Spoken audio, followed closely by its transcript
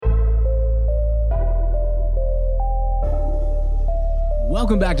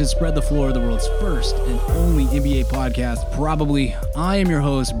Welcome back to Spread the Floor, the world's first and only NBA podcast, probably. I am your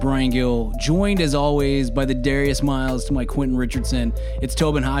host, Brian Gill, joined as always by the Darius Miles to my Quentin Richardson. It's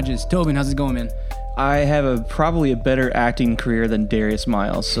Tobin Hodges. Tobin, how's it going, man? I have probably a better acting career than Darius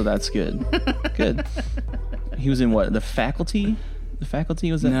Miles, so that's good. Good. He was in what? The Faculty? The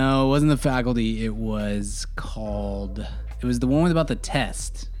Faculty was that? No, it wasn't The Faculty. It was called... It was the one about the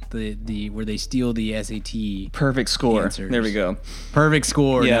test. The where they steal the SAT. Perfect Score. Answers. There we go. Perfect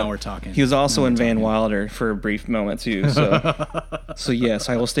Score. Yeah. Now we're talking. He was also in Van Wilder for a brief moment too. So yes,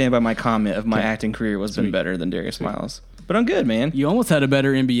 I will stand by my comment of my acting career was been better than Darius Miles. But I'm good, man. You almost had a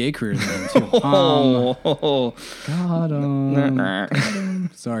better NBA career than him too. Got him.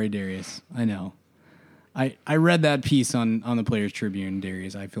 Sorry, Darius. I know. I read that piece on the Players Tribune,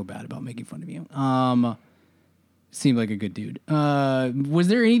 Darius. I feel bad about making fun of you. Seemed like a good dude. Was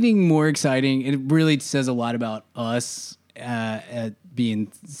there anything more exciting? It really says a lot about us at being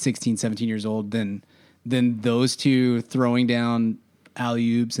 16, 17 years old than those two throwing down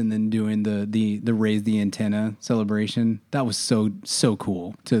alley-oops and then doing the raise the antenna celebration. That was so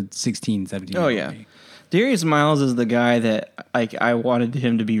cool to 16, 17 years old. Oh, yeah. Darius Miles is the guy that I wanted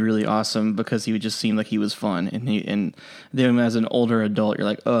him to be really awesome because he would just seem like he was fun, and then as an older adult, you're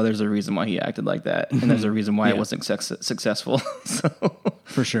like, oh, there's a reason why he acted like that, and there's a reason why it wasn't successful. So.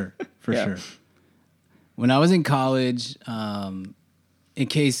 For sure. When I was in college, in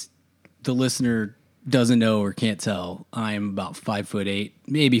case the listener doesn't know or can't tell, I'm about 5'8",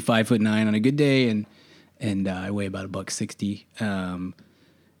 maybe 5'9" on a good day, and I weigh about $160.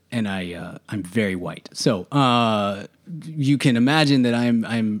 And I'm very white, so you can imagine that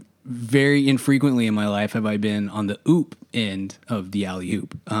I'm very infrequently in my life have I been on the oop end of the alley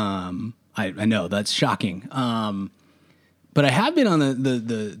oop. I know that's shocking, but I have been on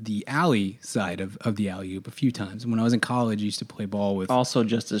the alley side of the alley oop a few times. When I was in college, I used to play ball with. Also,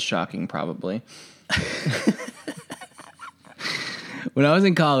 just as shocking, probably. When I was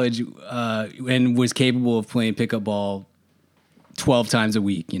in college and was capable of playing pickup ball 12 times a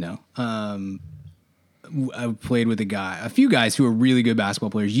week, I played with a few guys who were really good basketball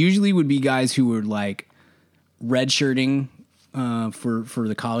players. Usually would be guys who were like redshirting for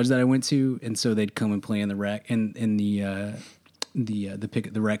the college that I went to, and so they'd come and play in the rec in the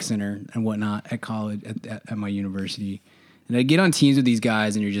rec center and whatnot at college at my university. And I'd get on teams with these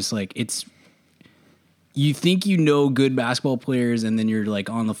guys, and you're just like, you think you know good basketball players, and then you're like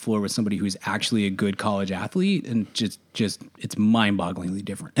on the floor with somebody who's actually a good college athlete, and just it's mind-bogglingly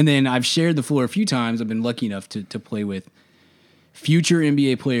different. And then I've shared the floor a few times. I've been lucky enough to play with future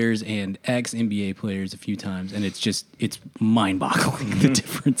NBA players and ex-NBA players a few times, and it's mind-boggling the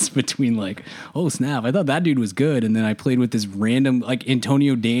difference between like, oh snap, I thought that dude was good, and then I played with this random like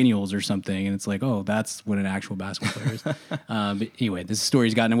Antonio Daniels or something, and it's like, oh, that's what an actual basketball player is. But anyway, this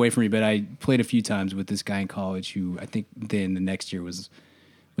story's gotten away from me, but I played a few times with this guy in college who I think then the next year was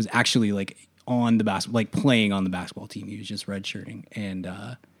actually like on the basketball, like playing on the basketball team. He was just redshirting, and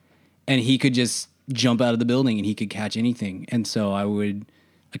he could just jump out of the building and he could catch anything. And so I would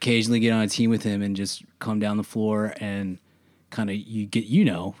occasionally get on a team with him and just come down the floor and kind of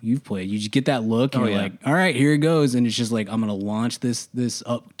you've played, you just get that look and you're like, all right, here it goes. And it's just like, I'm going to launch this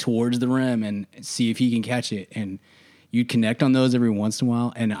up towards the rim and see if he can catch it. And you'd connect on those every once in a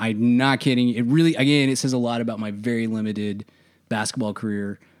while. And I'm not kidding. It really, again, it says a lot about my very limited basketball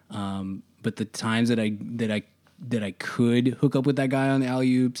career. But the times that I could hook up with that guy on the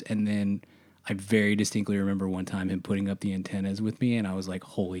alley-oops, and then I very distinctly remember one time him putting up the antennas with me, and I was like,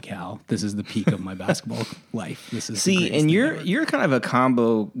 "Holy cow! This is the peak of my basketball life." This is and you're kind of a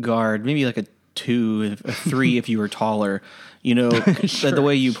combo guard, maybe like a 2, a 3 if you were taller. Sure, the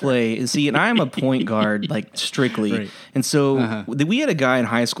way you play. See, and I'm a point guard, like strictly, right. And so we had a guy in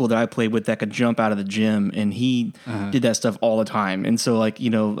high school that I played with that could jump out of the gym, and he did that stuff all the time. And so, like,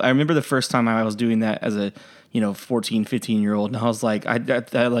 I remember the first time I was doing that as a 14, 15-year-old, and I was like, I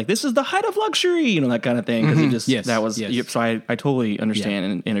like, this is the height of luxury, that kind of thing. Because he just, that was, so I totally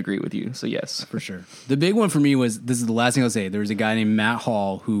understand and agree with you. So yes, for sure. The big one for me was, this is the last thing I'll say. There was a guy named Matt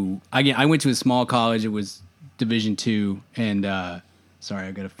Hall who, again, I went to a small college. It was Division II, and sorry,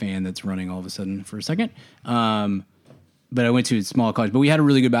 I've got a fan that's running all of a sudden for a second. But I went to a small college, but we had a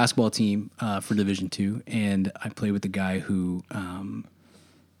really good basketball team for Division II, and I played with the guy who,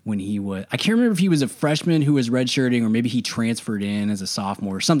 when he was, I can't remember if he was a freshman who was redshirting, or maybe he transferred in as a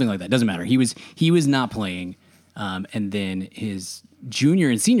sophomore or something like that. Doesn't matter. He was not playing. And then his junior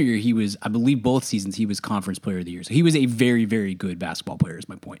and senior year, he was, I believe both seasons, he was conference player of the year. So he was a very, very good basketball player is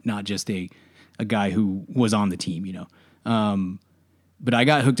my point. Not just a guy who was on the team, But I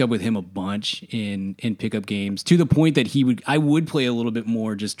got hooked up with him a bunch in pickup games to the point that I would play a little bit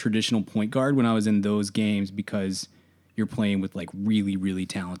more just traditional point guard when I was in those games because you're playing with like really, really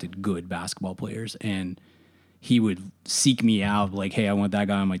talented, good basketball players. And he would seek me out like, hey, I want that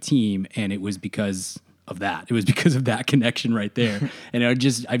guy on my team. And it was because of that. It was because of that connection right there. And I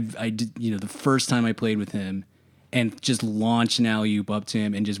did, the first time I played with him and just launched an alley-oop up to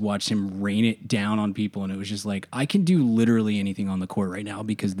him and just watched him rain it down on people. And it was just like, I can do literally anything on the court right now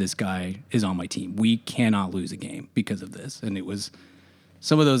because this guy is on my team. We cannot lose a game because of this. And it was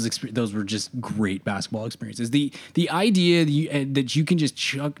some of those were just great basketball experiences. The idea that you can just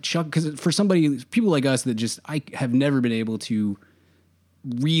chuck, because for people like us that I have never been able to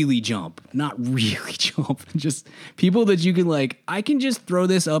not really jump, just people that you can like, I can just throw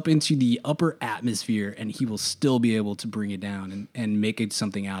this up into the upper atmosphere and he will still be able to bring it down and make it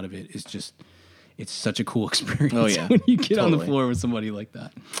something out of it. It's such a cool experience when you get on the floor with somebody like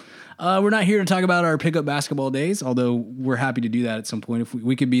that. We're not here to talk about our pickup basketball days, although we're happy to do that at some point. If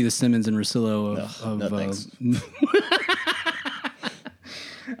we could be the Simmons and Russillo of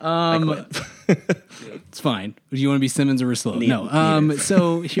it's fine. Do you want to be Simmons or Russillo? No.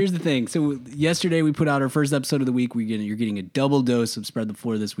 So here's the thing. So yesterday we put out our first episode of the week. You're getting a double dose of Spread the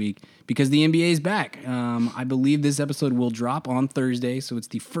Floor this week because the NBA is back. I believe this episode will drop on Thursday, so it's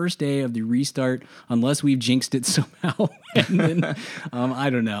the first day of the restart, unless we've jinxed it somehow. And then I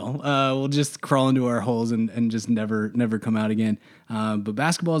don't know. We'll just crawl into our holes and just never come out again. But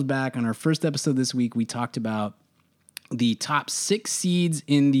basketball is back. On our first episode this week, we talked about the top 6 seeds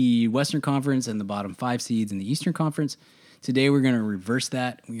in the Western Conference and the bottom 5 seeds in the Eastern Conference. Today, we're going to reverse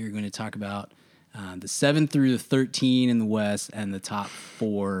that. We are going to talk about the 7 through the 13 in the West and the top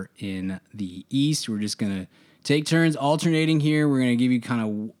 4 in the East. We're just going to take turns alternating here. We're going to give you kind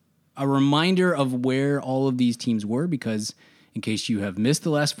of a reminder of where all of these teams were, because in case you have missed the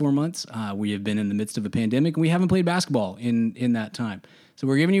last 4 months, we have been in the midst of a pandemic and we haven't played basketball in that time. So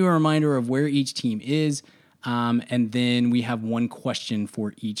we're giving you a reminder of where each team is. And then we have one question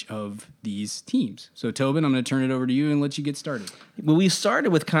for each of these teams. So, Tobin, I'm going to turn it over to you and let you get started. Well, we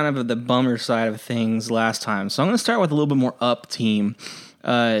started with kind of the bummer side of things last time. So I'm going to start with a little bit more up team.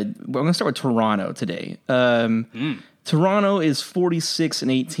 I'm going to start with Toronto today. Toronto is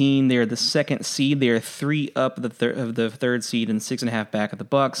 46-18. They're the second seed. They are 3 up of the third seed and 6.5 back of the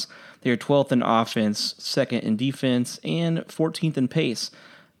Bucks. They are 12th in offense, 2nd in defense, and 14th in pace.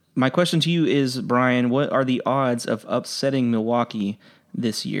 My question to you is, Brian, what are the odds of upsetting Milwaukee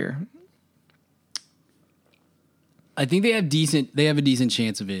this year? I think they have a decent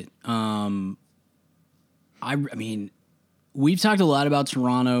chance of it. I mean, we've talked a lot about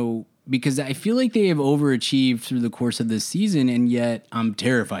Toronto because I feel like they have overachieved through the course of this season, and yet I'm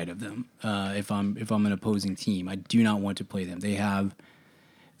terrified of them. If I'm an opposing team, I do not want to play them. They have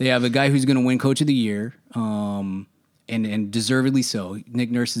a guy who's going to win Coach of the Year. And deservedly so.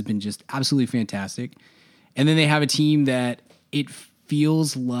 Nick Nurse has been just absolutely fantastic. And then they have a team that it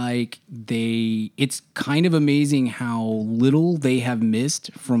feels like it's kind of amazing how little they have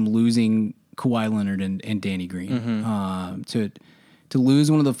missed from losing Kawhi Leonard and Danny Green. To lose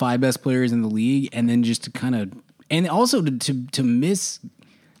one of the 5 best players in the league, and then just to kind of, and also to miss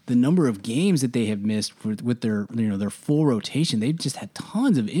the number of games that they have missed with their full rotation. They've just had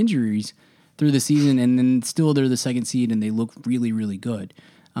tons of injuries through the season, and then still they're the second seed and they look really, really good.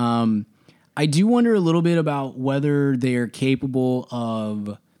 I do wonder a little bit about whether they are capable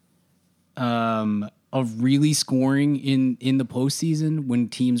of really scoring in the postseason when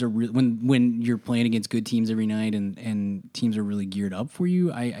teams are when you're playing against good teams every night and teams are really geared up for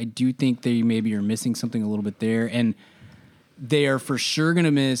you. I do think they maybe are missing something a little bit there, and they are for sure going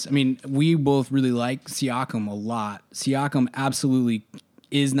to miss. I mean, we both really like Siakam a lot. Siakam absolutely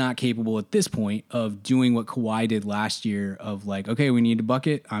is not capable at this point of doing what Kawhi did last year of like, okay, we need a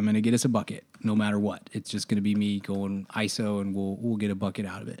bucket. I'm going to get us a bucket no matter what. It's just going to be me going ISO and we'll get a bucket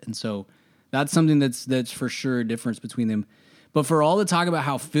out of it. And so that's something that's for sure a difference between them. But for all the talk about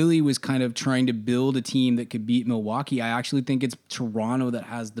how Philly was kind of trying to build a team that could beat Milwaukee, I actually think it's Toronto that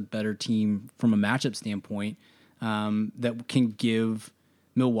has the better team from a matchup standpoint that can give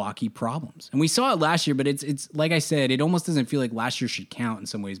Milwaukee problems. And we saw it last year, but it's like I said, it almost doesn't feel like last year should count in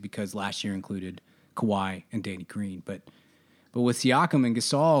some ways because last year included Kawhi and Danny Green. But with Siakam and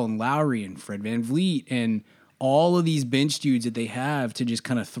Gasol and Lowry and Fred VanVleet and all of these bench dudes that they have to just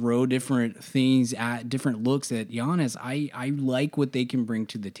kind of throw different things at different looks at Giannis, I like what they can bring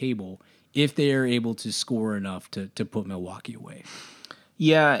to the table if they are able to score enough to put Milwaukee away.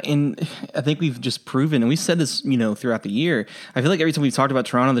 Yeah, and I think we've just proven, and we said this, throughout the year. I feel like every time we've talked about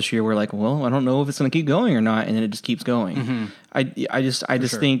Toronto this year, we're like, well, I don't know if it's going to keep going or not, and then it just keeps going. Mm-hmm. I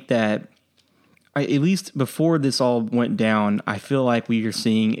just think that at least before this all went down, I feel like we are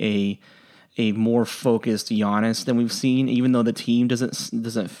seeing a more focused Giannis than we've seen, even though the team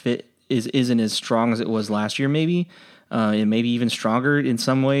doesn't fit, isn't as strong as it was last year, maybe, and maybe even stronger in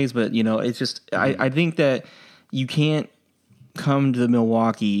some ways. But it's just I think that you can't come to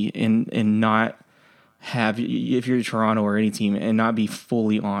Milwaukee and not have, if you're Toronto or any team, and not be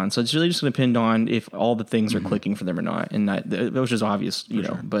fully on. So it's really just going to depend on if all the things are clicking for them or not, and that which is obvious,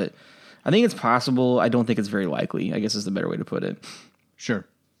 Sure. But I think it's possible. I don't think it's very likely, I guess is the better way to put it. Sure.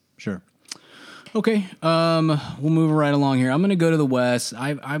 Okay, we'll move right along here. I'm going to go to the West.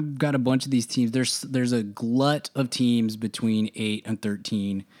 I've got a bunch of these teams. There's a glut of teams between 8 and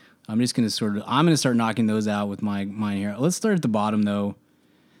 13. I'm just going to I'm going to start knocking those out with mine here. Let's start at the bottom though.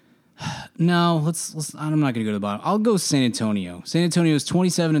 No, let's. I'm not going to go to the bottom. I'll go San Antonio. San Antonio is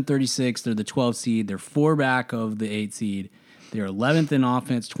 27 and 36. They're the 12th seed. They're 4 back of the 8 seed. They're 11th in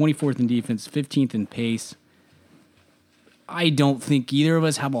offense, 24th in defense, 15th in pace. I don't think either of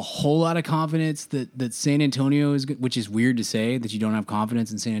us have a whole lot of confidence that San Antonio is good, which is weird to say that you don't have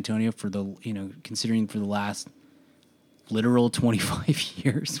confidence in San Antonio for the, considering for the last literal 25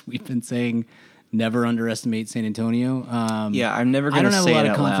 years we've been saying never underestimate San Antonio. Yeah, I'm never going to say it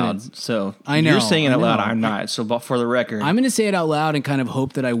out loud. So I know you're saying it out loud. I'm not. So, but for the record, I'm going to say it out loud and kind of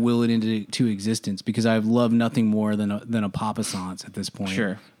hope that I will it into existence because I've loved nothing more than a Papa Sans at this point.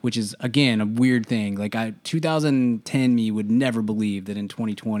 Sure. Which is again a weird thing. Like 2010 me would never believe that in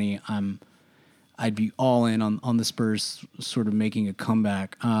 2020 I'd be all in on the Spurs sort of making a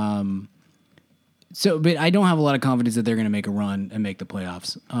comeback. But I don't have a lot of confidence that they're going to make a run and make the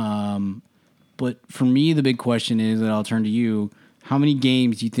playoffs. But for me, the big question is that I'll turn to you. How many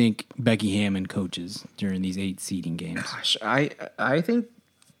games do you think Becky Hammon coaches during these 8 seeding games? Gosh, I think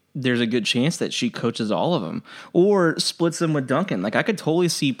there's a good chance that she coaches all of them or splits them with Duncan. Like I could totally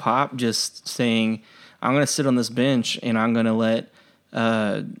see Pop just saying, I'm going to sit on this bench and I'm going to let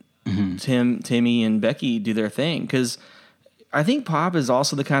Timmy and Becky do their thing. Because I think Pop is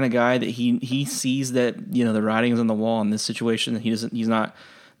also the kind of guy that he sees that, the writing is on the wall in this situation. That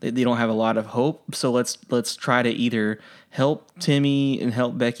they don't have a lot of hope. So let's try to either help Timmy and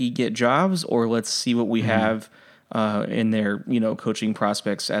help Becky get jobs, or let's see what we have in their, coaching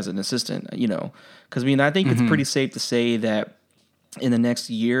prospects as an assistant, because I think it's pretty safe to say that in the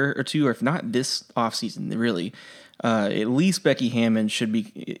next year or two, or if not this offseason, really, at least Becky Hammon should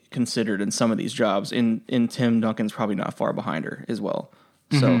be considered in some of these jobs, and Tim Duncan's probably not far behind her as well.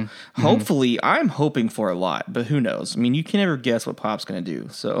 So hopefully, I'm hoping for a lot, but who knows? I mean, you can never guess what Pop's going to do.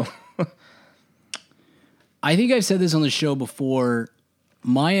 So I think I've said this on the show before.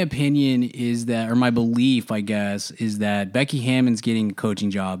 My opinion is that, or my belief, I guess, is that Becky Hammon's getting a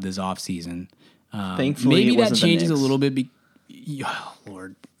coaching job this offseason. Thankfully, maybe that changes a little bit. Oh,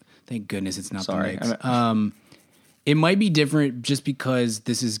 Lord, thank goodness it's not the Knicks. It might be different just because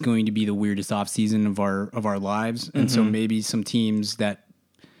this is going to be the weirdest offseason of our lives, and so maybe some teams that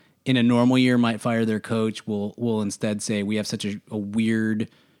in a normal year might fire their coach will instead say we have such a weird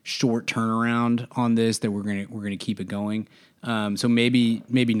short turnaround on this that we're gonna keep it going. So maybe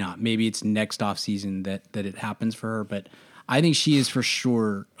not. Maybe it's next off season that it happens for her. But I think she is for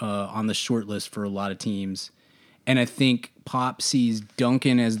sure on the short list for a lot of teams. And I think Pop sees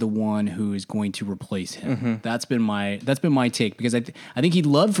Duncan as the one who is going to replace him. That's been my take, because I think he'd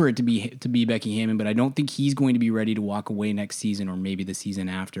love for it to be Becky Hammon, but I don't think he's going to be ready to walk away next season or maybe the season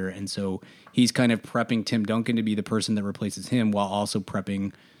after. And so he's kind of prepping Tim Duncan to be the person that replaces him, while also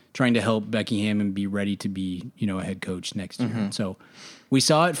trying to help Becky Hammon be ready to be, a head coach next year. So we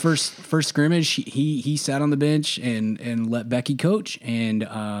saw it first scrimmage. He sat on the bench and let Becky coach. And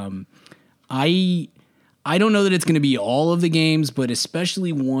I don't know that it's going to be all of the games, but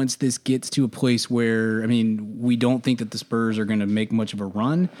especially once this gets to a place where, we don't think that the Spurs are going to make much of a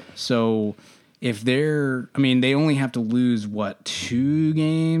run. So if they only have to lose 3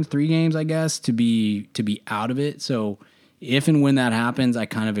 games, I guess, to be out of it. So if and when that happens, I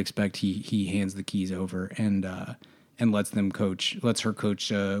kind of expect he hands the keys over and lets her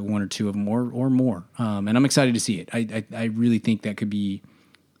coach 1 or 2 of them or more. And I'm excited to see it. I really think that could be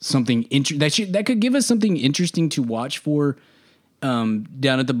something that could give us something interesting to watch for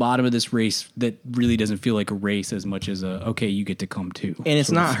down at the bottom of this race that really doesn't feel like a race as much as you get to come too. And it's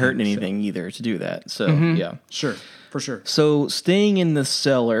not hurting anything either to do that. So yeah, sure, for sure. So staying in the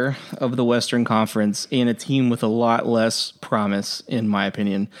cellar of the Western Conference, and a team with a lot less promise, in my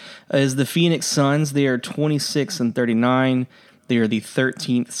opinion, is the Phoenix Suns. They are 26 and 39. They are the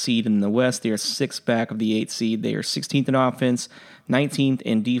 13th seed in the West. They are 6th back of the 8th seed. They are 16th in offense, 19th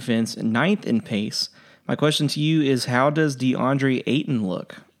in defense, 9th in pace. My question to you is, how does DeAndre Ayton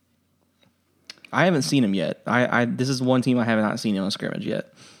look? I haven't seen him yet. This is one team I have not seen him on scrimmage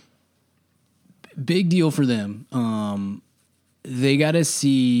yet. Big deal for them. They got to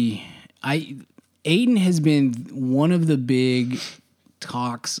see. Ayton has been one of the big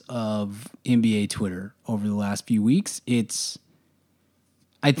talks of NBA Twitter over the last few weeks.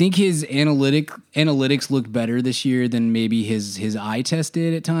 I think his analytics looked better this year than maybe his eye test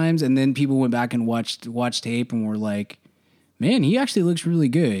did at times, and then people went back and watched tape and were like, "Man, he actually looks really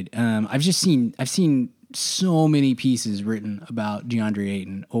good." I've seen so many pieces written about DeAndre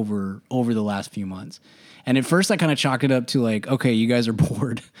Ayton over the last few months, and at first I kind of chalk it up to like, okay, you guys are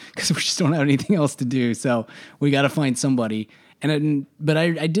bored because we just don't have anything else to do, so we got to find somebody. But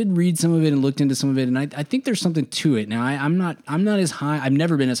I did read some of it and looked into some of it, and I think there's something to it. Now I'm not as high. I've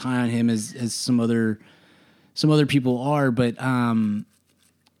never been as high on him as some other people are, but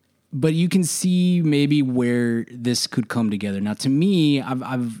you can see maybe where this could come together. Now, to me,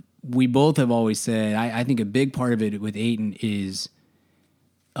 we both have always said I think a big part of it with Ayton is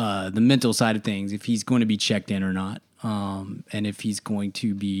the mental side of things. If he's going to be checked in or not, and if he's going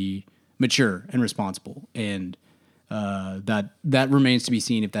to be mature and responsible, and that remains to be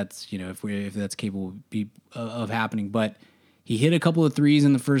seen if that's if that's capable of happening. But he hit a couple of threes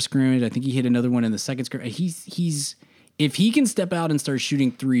in the first scrimmage. I think he hit another one in the second scrimmage. He's if he can step out and start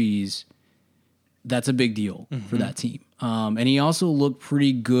shooting threes, that's a big deal for that team. And he also looked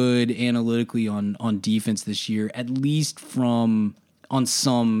pretty good analytically on defense this year, at least on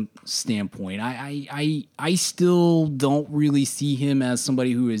some standpoint. I still don't really see him as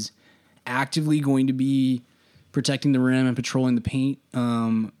somebody who is actively going to be protecting the rim and patrolling the paint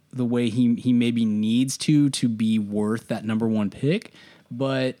the way he maybe needs to be worth that number one pick.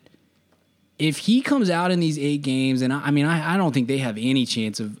 But if he comes out in these 8 games, and I don't think they have any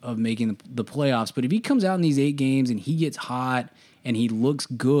chance of making the playoffs, but if he comes out in these 8 games and he gets hot and he looks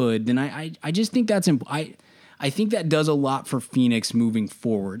good, then I just think that's I think that does a lot for Phoenix moving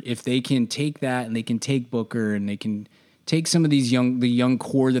forward. If they can take that and they can take Booker and they can take some of the young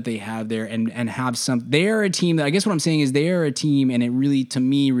core that they have there and have some. They are a team that, I guess what I'm saying is they are a team, and it really, to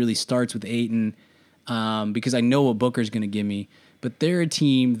me, really starts with Ayton, because I know what Booker's going to give me. But they're a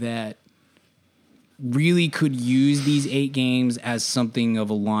team that really could use these 8 games as something of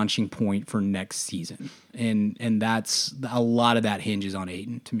a launching point for next season, and that's a lot of that hinges on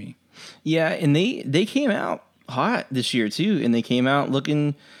Ayton to me. Yeah, and they came out hot this year too, and they came out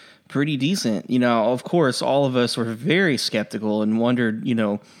looking pretty decent. Of course, all of us were very skeptical and wondered,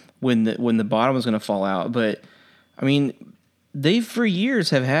 when the bottom was going to fall out. But I mean, they for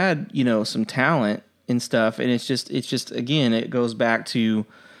years have had, some talent and stuff. And it's just, again, it goes back to,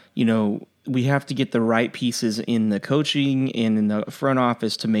 we have to get the right pieces in the coaching and in the front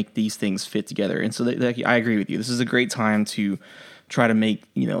office to make these things fit together. And so I agree with you. This is a great time to try to make,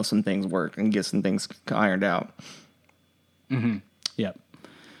 some things work and get some things ironed out. Mm-hmm.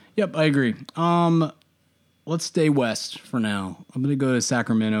 Yep, I agree. Let's stay west for now. I'm going to go to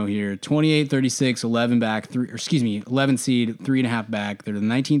Sacramento here. 28-36, 11 seed, 3.5 back. They're the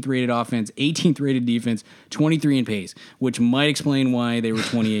 19th rated offense, 18th rated defense, 23 in pace, which might explain why they were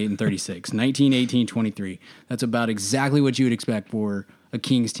 28-36. 19, 18, 23. That's about exactly what you would expect for a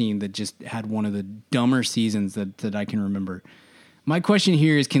Kings team that just had one of the dumber seasons that I can remember. My question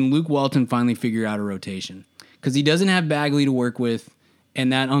here is, can Luke Walton finally figure out a rotation? Because he doesn't have Bagley to work with,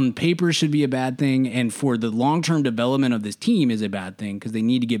 and that on paper should be a bad thing, and for the long-term development of this team is a bad thing because they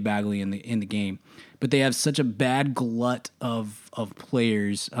need to get Bagley in the game. But they have such a bad glut of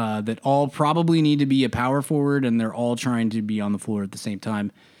players that all probably need to be a power forward, and they're all trying to be on the floor at the same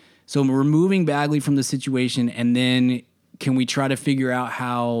time. So removing Bagley from the situation, and then can we try to figure out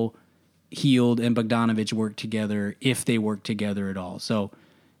how Hield and Bogdanovic work together, if they work together at all? So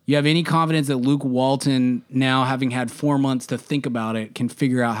you have any confidence that Luke Walton, now having had 4 months to think about it, can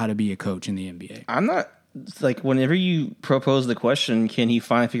figure out how to be a coach in the NBA? I'm not, whenever you propose the question, can he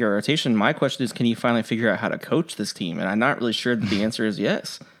finally figure out rotation? My question is, can he finally figure out how to coach this team? And I'm not really sure that the answer is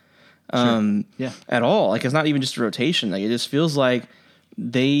yes. Sure. Yeah. At all. It's not even just a rotation. It just feels like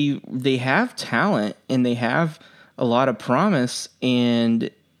they have talent and they have a lot of promise,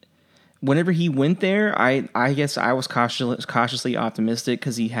 and whenever he went there, I guess I was cautiously optimistic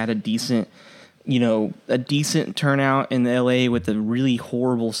because he had a decent turnout in LA with a really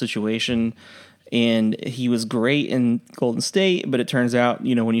horrible situation, and he was great in Golden State. But it turns out,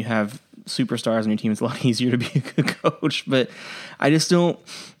 when you have superstars on your team, it's a lot easier to be a good coach. But I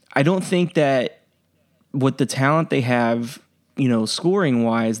don't think that with the talent they have, scoring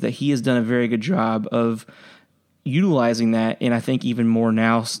wise, that he has done a very good job of utilizing that. And I think even more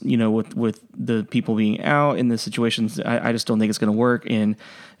now, with the people being out in the situations, I just don't think it's going to work. And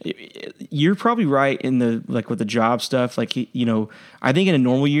you're probably right in with the job stuff. I think in a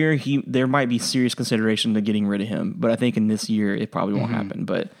normal year, there might be serious consideration to getting rid of him, but I think in this year it probably won't happen.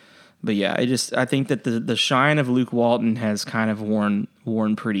 But yeah, I think that the shine of Luke Walton has kind of worn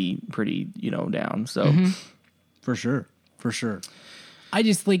pretty down. So for sure. I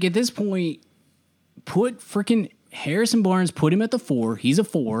just think at this point, put freaking Harrison Barnes, put him at the 4. He's a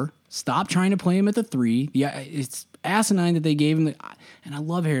 4. Stop trying to play him at the 3. Yeah, it's asinine that they gave him and I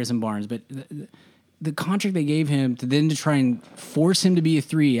love Harrison Barnes, but the contract they gave him to try and force him to be a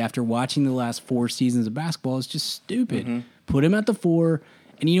 3 after watching the last 4 seasons of basketball is just stupid. Put him at the 4.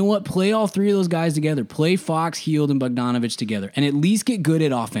 And you know what? Play all 3 of those guys together. Play Fox, Hield, and Bogdanovich together, and at least get good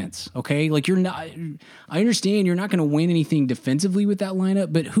at offense. Okay, you're not. I understand you're not going to win anything defensively with that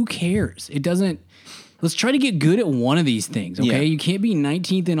lineup, but who cares? It doesn't. Let's try to get good at one of these things. Okay, you can't be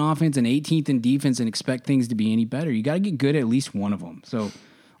 19th in offense and 18th in defense and expect things to be any better. You got to get good at least one of them. So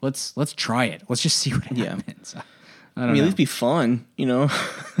let's try it. Let's just see what happens. I don't know. At least be fun.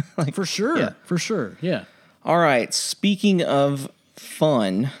 For sure. Yeah. For sure. Yeah. All right. Speaking of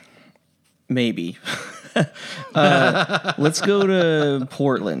fun, maybe. Let's go to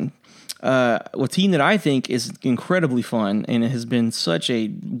Portland. A team that I think is incredibly fun, and it has been such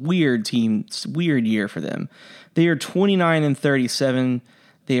a weird weird year for them. They are 29-37.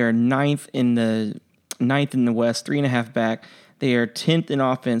 They are ninth in the West, 3.5 back. They are 10th in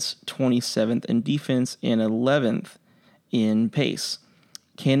offense, 27th in defense, and 11th in pace.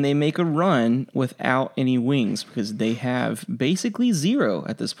 Can they make a run without any wings? Because they have basically 0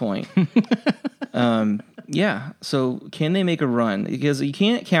 at this point. Yeah, so can they make a run? Because you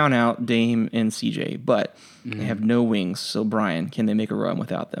can't count out Dame and CJ, but they have no wings. So, Brian, can they make a run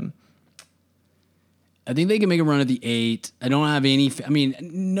without them? I think they can make a run at the 8. I don't have any. I mean,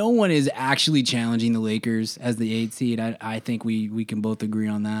 no one is actually challenging the Lakers as the 8 seed. I think we can both agree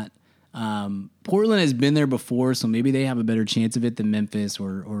on that. Portland has been there before, so maybe they have a better chance of it than Memphis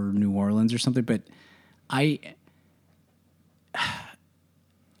or New Orleans or something. But I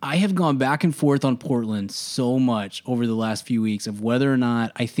have gone back and forth on Portland so much over the last few weeks of whether or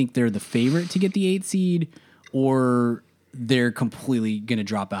not I think they're the favorite to get the 8 seed or they're completely going to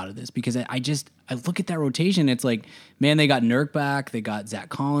drop out of this, because I look at that rotation. It's like, man, they got Nurk back. They got Zach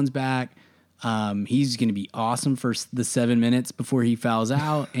Collins back. He's going to be awesome for the 7 minutes before he fouls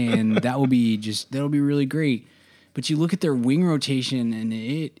out. And that'll be really great. But you look at their wing rotation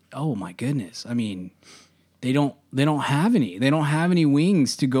and oh my goodness. I mean, they don't have any. They don't have any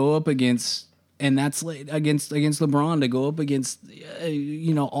wings to go up against, and that's against LeBron, to go up against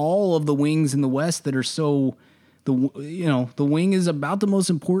all of the wings in the West that are so the wing is about the most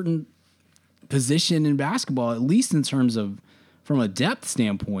important position in basketball, at least in terms of from a depth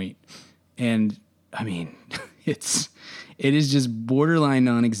standpoint. And I mean, it is just borderline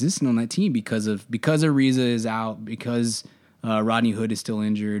non-existent on that team because Ariza is out, because Rodney Hood is still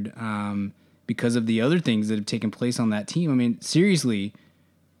injured. Because of the other things that have taken place on that team. I mean, seriously,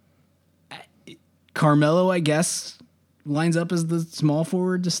 Carmelo, I guess, lines up as the small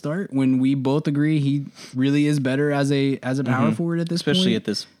forward to start when we both agree he really is better as a power forward at this point. Especially at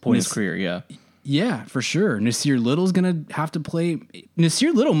this point in his career, yeah. Yeah, for sure. Nasir Little's going to have to play.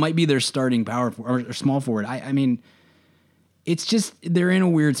 Nasir Little might be their starting power forward or small forward. I mean, it's just they're in a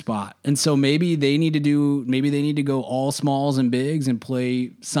weird spot. And so maybe they need to go all smalls and bigs and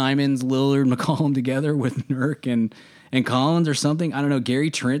play Simons, Lillard, McCollum together with Nurk and Collins or something. I don't know. Gary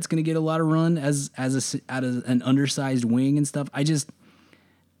Trent's going to get a lot of run as an undersized wing and stuff.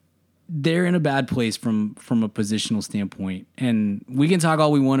 They're in a bad place from a positional standpoint. And we can talk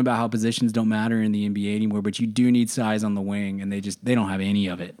all we want about how positions don't matter in the NBA anymore, but you do need size on the wing, and they don't have any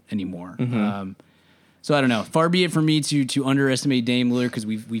of it anymore. So I don't know. Far be it for me to underestimate Dame Lillard, because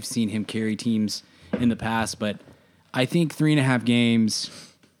we've seen him carry teams in the past, but I think 3.5 games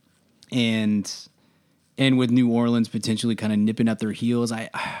and with New Orleans potentially kind of nipping at their heels,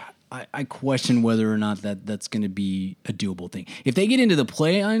 I question whether or not that's going to be a doable thing. If they get into the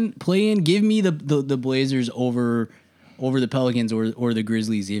play-in, give me the Blazers over the Pelicans or the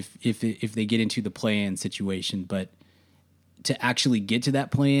Grizzlies if they get into the play-in situation. But to actually get to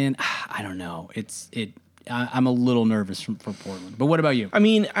that play-in, I don't know. I'm a little nervous for Portland. But what about you? I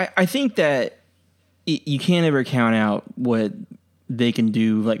mean, I think that you can't ever count out what they can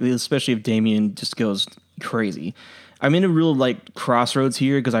do, like especially if Damian just goes crazy. I'm in a real crossroads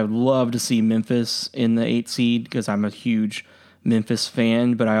here, because I would love to see Memphis in the 8 seed, because I'm a huge Memphis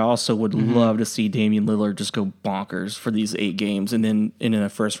fan, but I also would love to see Damian Lillard just go bonkers for these 8 games and then in a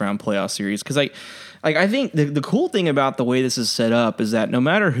first round playoff series. Because I think the cool thing about the way this is set up is that no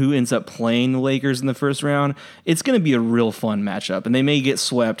matter who ends up playing the Lakers in the first round, it's going to be a real fun matchup, and they may get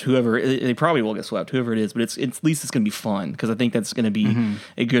swept. They probably will get swept, whoever it is. But at least it's going to be fun because I think that's going to be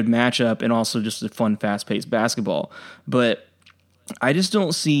a good matchup and also just a fun, fast paced basketball. But I just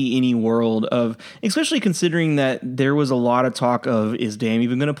don't see any world of, especially considering that there was a lot of talk of, is Dame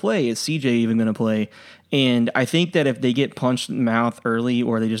even going to play? Is CJ even going to play? And I think that if they get punched in the mouth early,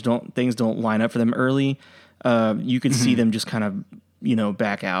 or they just things don't line up for them early, you could see them just kind of,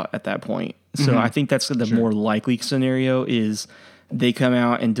 back out at that point. So I think that's the more likely scenario is they come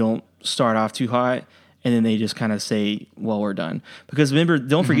out and don't start off too hot, and then they just kind of say, well, we're done. Because remember,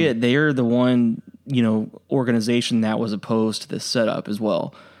 don't forget, they're the one, organization that was opposed to this setup as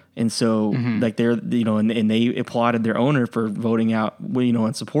well. And so like they're, and they applauded their owner for voting out,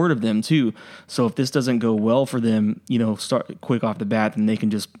 in support of them too. So if this doesn't go well for them, start quick off the bat, then they can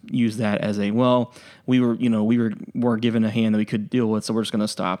just use that as we were given a hand that we could deal with. So we're just going to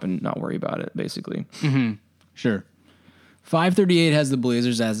stop and not worry about it, basically. Sure. 538 has the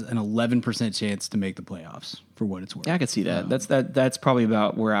Blazers as an 11% chance to make the playoffs, for what it's worth. Yeah, I could see that. That's probably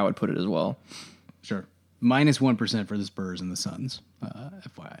about where I would put it as well. Sure. Minus 1% for the Spurs and the Suns,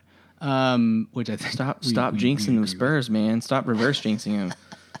 FYI. Which I think stop jinxing the Spurs, man. Stop reverse jinxing them.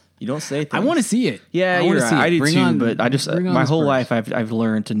 You don't say things. I want to see it. Yeah, you're right. I do too. But I just my whole life I've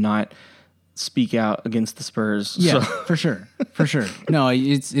learned to not speak out against the Spurs. Yeah, for sure. No,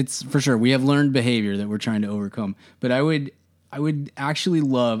 it's for sure. We have learned behavior that we're trying to overcome. But I would actually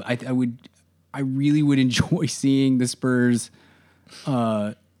love. I really would enjoy seeing the Spurs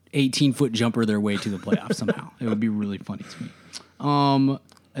 18-foot jumper their way to the playoffs somehow. It would be really funny to me.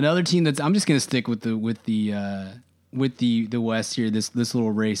 Another team I'm just going to stick with the West here. This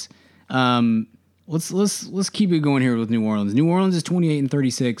little race. Let's keep it going here with New Orleans. New Orleans is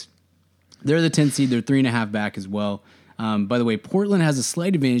 28-36. They're the 10th seed. They're 3.5 back as well. By the way, Portland has a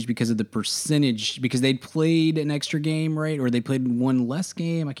slight advantage because of the percentage, because they'd played an extra game, right? Or they played one less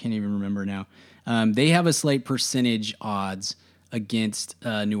game. I can't even remember now. They have a slight percentage odds against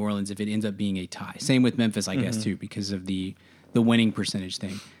New Orleans if it ends up being a tie. Same with Memphis, I guess, too, because of the winning percentage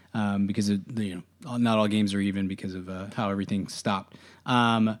thing. Because of not all games are even because of how everything stopped.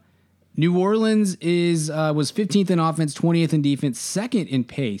 New Orleans was 15th in offense, 20th in defense, second in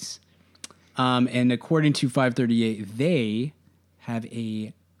pace. And according to 538, they have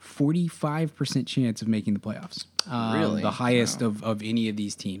a 45% chance of making the playoffs. Really? The highest of any of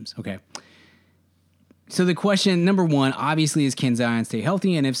these teams. Okay. So the question, number one, obviously, is can Zion stay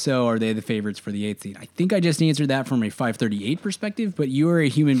healthy? And if so, are they the favorites for the 8th seed? I think I just answered that from a 538 perspective, but you are a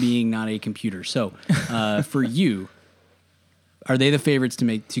human being, not a computer. So for you, are they the favorites to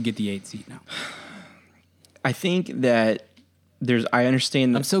get the 8th seed now? I think that I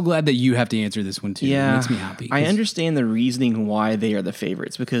understand. I'm so glad that you have to answer this one too. Yeah, it makes me happy. I understand the reasoning why they are the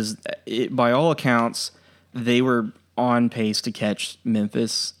favorites because by all accounts, they were on pace to catch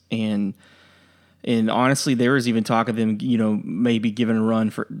Memphis and honestly, there was even talk of them, maybe giving a run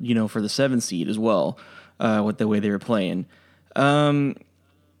for the 7th seed as well, with the way they were playing. I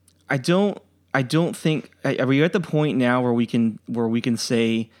don't think. Are we at the point now where we can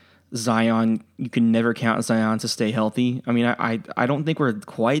say Zion? You can never count Zion to stay healthy. I mean, I don't think we're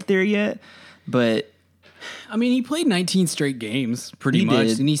quite there yet, but I mean, he played 19 straight games, pretty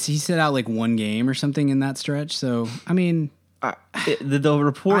much, and he set out like one game or something in that stretch. So, I mean. The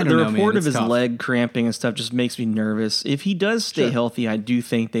report of his leg cramping and stuff just makes me nervous. If he does stay healthy, I do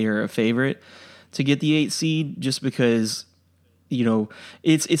think they are a favorite to get the 8th seed just because,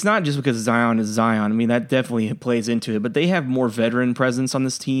 it's not just because Zion is Zion. I mean, that definitely plays into it, but they have more veteran presence on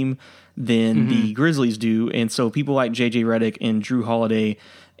this team than the Grizzlies do. And so people like JJ Redick and Drew Holiday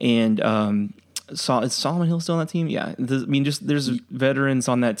and is Solomon Hill still on that team? Yeah. There's veterans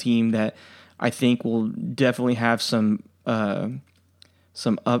on that team that I think will definitely have some update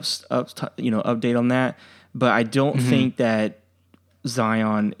on that, but I don't think that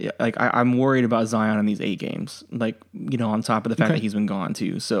Zion, like I'm worried about Zion in these 8 games, like, on top of the fact that he's been gone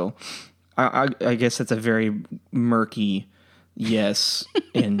too. So I guess that's a very murky yes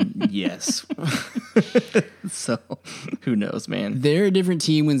and yes. So who knows, man? They're a different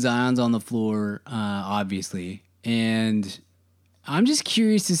team when Zion's on the floor, obviously. And I'm just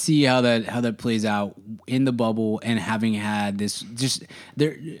curious to see how that plays out in the bubble and having had this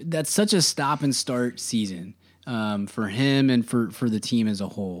that's such a stop and start season for him and for the team as a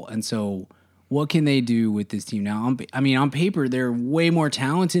whole. And so what can they do with this team now? On paper, they're way more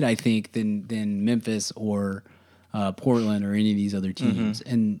talented, I think, than Memphis or Portland or any of these other teams.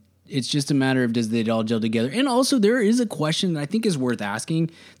 And it's just a matter of does they all gel together. And also there is a question that I think is worth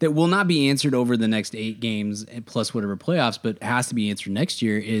asking that will not be answered over the next 8 games plus whatever playoffs, but has to be answered next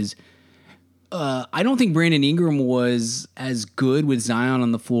year is I don't think Brandon Ingram was as good with Zion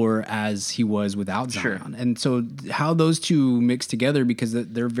on the floor as he was without Zion. Sure. And so how those two mix together, because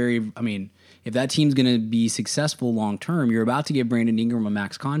they're very, I mean, if that team's going to be successful long term, you're about to give Brandon Ingram a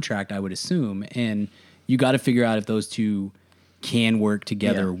max contract, I would assume. And you got to figure out if those two can work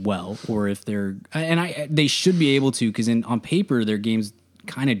together well, or if they're, and they should be able to, because on paper, their games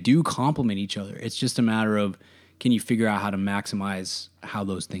kind of do complement each other. It's just a matter of, can you figure out how to maximize how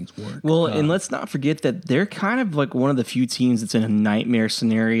those things work? Well, and let's not forget that they're kind of like one of the few teams that's in a nightmare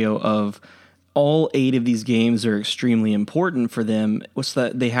scenario of all 8 of these games are extremely important for them. What's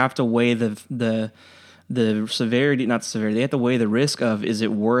that? They have to weigh the severity, not severity. They have to weigh the risk of, is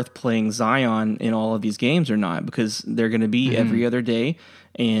it worth playing Zion in all of these games or not? Because they're going to be every other day.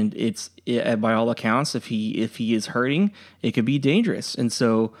 And by all accounts, if he is hurting, it could be dangerous. And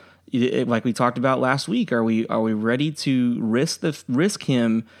so, like we talked about last week, are we ready to risk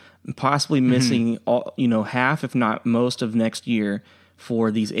him possibly missing half, if not most, of next year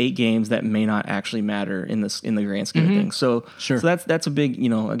for these 8 games that may not actually matter in the grand scheme of things? So that's a big,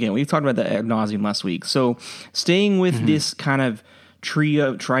 again, we talked about that ad nauseum last week. So staying with this kind of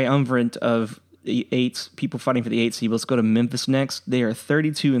triumvirate of the 8 people fighting for the 8 seed. Let's go to Memphis next. They are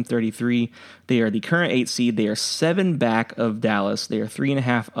 32-33. They are the current 8 seed. They are 7 back of Dallas. They are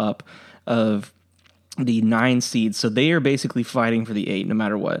 3.5 up of the 9 seed. So they are basically fighting for the 8 no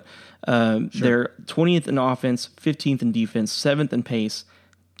matter what. They're 20th in offense, 15th in defense, 7th in pace.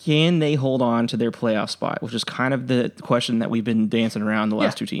 Can they hold on to their playoff spot? Which is kind of the question that we've been dancing around the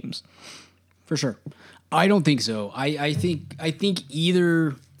last 2 teams. For sure. I don't think so. I think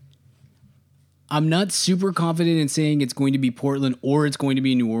either. I'm not super confident in saying it's going to be Portland or it's going to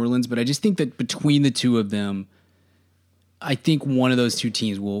be New Orleans, but I just think that between the two of them, I think one of those 2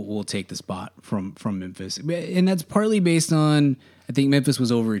 teams will take the spot from Memphis. And that's partly based on, I think Memphis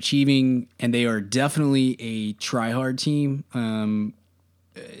was overachieving, and they are definitely a try-hard team. I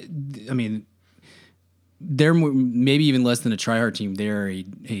mean, they're maybe even less than a try-hard team. They're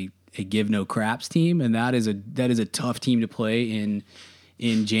a give-no-craps team, and that is a tough team to play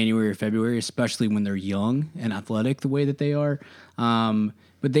in January or February, especially when they're young and athletic the way that they are.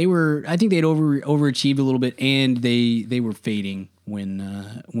 But I think they'd overachieved a little bit, and they were fading when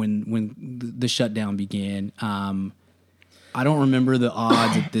the shutdown began. I don't remember the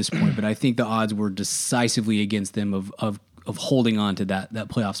odds at this point, but I think the odds were decisively against them of holding on to that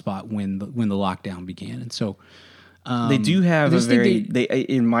playoff spot when the lockdown began. And so, they do have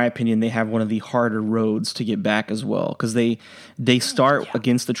in my opinion, they have one of the harder roads to get back as well, because they start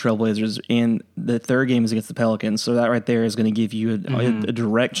against the Trailblazers, and the 3rd game is against the Pelicans. So that right there is going to give you a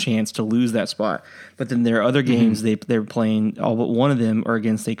direct chance to lose that spot. But then there are other games they're playing. All but one of them are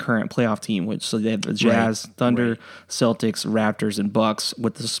against a current playoff team, so they have the Jazz, Thunder, Celtics, Raptors, and Bucks.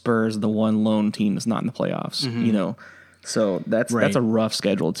 With the Spurs, the one lone team that's not in the playoffs. So that's a rough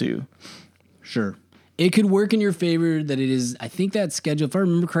schedule too. Sure. It could work in your favor that it is. I think that schedule, if I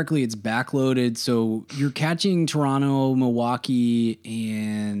remember correctly, it's backloaded. So you're catching Toronto, Milwaukee,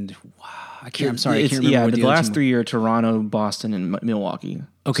 and I can't remember. Yeah, the last 3 are Toronto, Boston, and Milwaukee.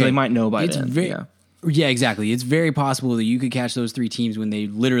 Okay, so they might know by then. Yeah, exactly. It's very possible that you could catch those 3 teams when they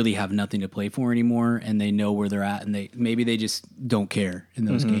literally have nothing to play for anymore, and they know where they're at, and maybe they just don't care in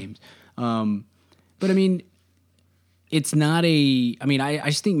those games. But I mean, it's not a. I mean, I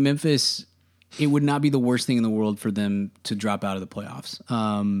just think Memphis. It would not be the worst thing in the world for them to drop out of the playoffs.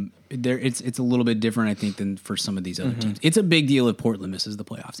 It's a little bit different, I think, than for some of these other teams. It's a big deal if Portland misses the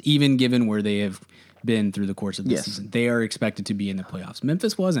playoffs, even given where they have been through the course of the season. They are expected to be in the playoffs.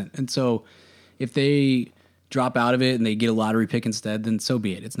 Memphis wasn't, and so if they drop out of it and they get a lottery pick instead, then so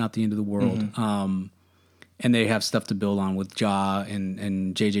be it. It's not the end of the world. And they have stuff to build on with Ja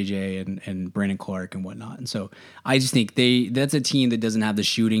and JJJ and Brandon Clark and whatnot. And so I just think that's a team that doesn't have the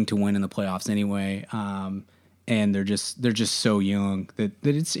shooting to win in the playoffs anyway. And they're just so young that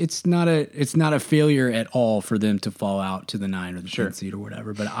it's not a failure at all for them to fall out to the 9 or the 10 seed or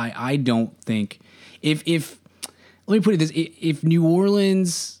whatever. But I don't think if let me put it this, if New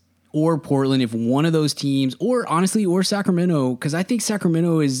Orleans or Portland, if one of those teams, or honestly, or Sacramento, because I think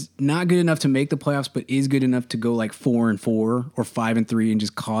Sacramento is not good enough to make the playoffs, but is good enough to go like 4-4 or 5-3 and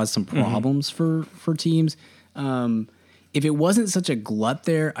just cause some problems for teams. If it wasn't such a glut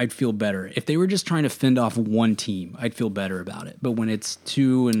there, I'd feel better. If they were just trying to fend off one team, I'd feel better about it. But when it's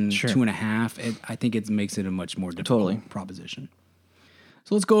 2 and 2.5, I think it makes it a much more difficult proposition.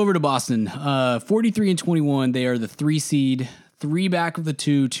 So let's go over to Boston. 43-21. They are the 3 seed, 3 back of the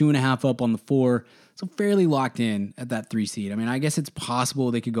 2, 2.5 up on the 4. So fairly locked in at that 3 seed. I mean, I guess it's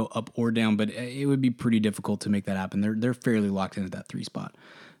possible they could go up or down, but it would be pretty difficult to make that happen. They're fairly locked in at that 3 spot.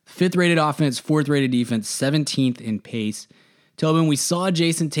 5th rated offense, 4th rated defense, 17th in pace. Tobin, we saw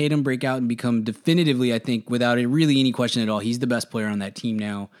Jason Tatum break out and become definitively, I think, without really any question at all, he's the best player on that team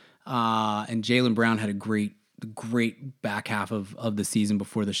now. And Jaylen Brown had a great back half of the season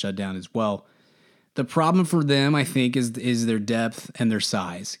before the shutdown as well. The problem for them, I think, is their depth and their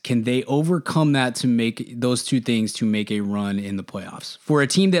size. Can they overcome that to make those two things to make a run in the playoffs? For a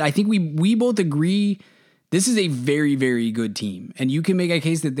team that I think we both agree this is a very, very good team. And you can make a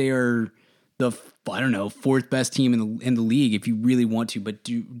case that they are the, 4th best team in the league if you really want to. But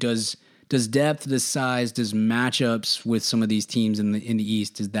does depth, does size, does matchups with some of these teams in the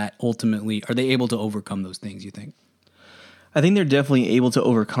East, is that ultimately, are they able to overcome those things, you think? I think they're definitely able to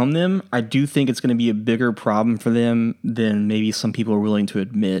overcome them. I do think it's going to be a bigger problem for them than maybe some people are willing to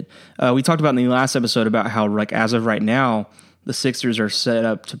admit. We talked about in the last episode about how, like, as of right now, the Sixers are set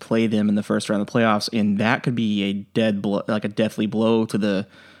up to play them in the first round of the playoffs, and that could be a deathly blow to the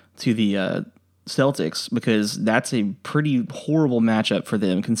Celtics, because that's a pretty horrible matchup for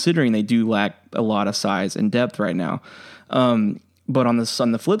them, considering they do lack a lot of size and depth right now. But on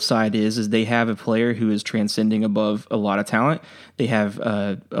the flip side is they have a player who is transcending above a lot of talent. They have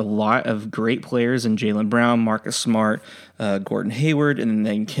a lot of great players in Jaylen Brown, Marcus Smart, Gordon Hayward, and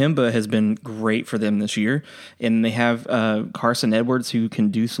then Kemba has been great for them this year. And they have Carson Edwards, who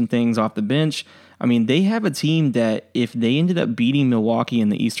can do some things off the bench. I mean, they have a team that if they ended up beating Milwaukee in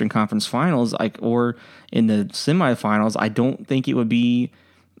the Eastern Conference Finals, or in the semifinals, I don't think it would be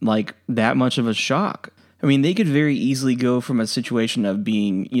like that much of a shock. I mean, they could very easily go from a situation of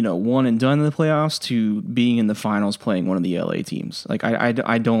being, one and done in the playoffs to being in the finals playing one of the LA teams. Like, I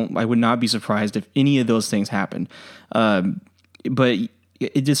would not be surprised if any of those things happened. But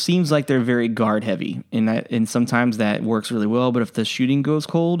it just seems like they're very guard heavy, and sometimes that works really well. But if the shooting goes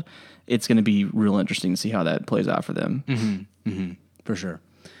cold, it's going to be real interesting to see how that plays out for them. Mm-hmm. Mm-hmm. For sure.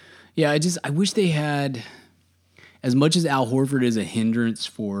 Yeah, I wish they had, as much as Al Horford is a hindrance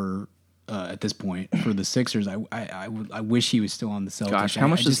for. At this point for the Sixers, I wish he was still on the Celtics. Gosh, how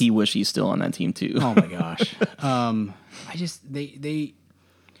much does he wish he's still on that team too? Oh my gosh.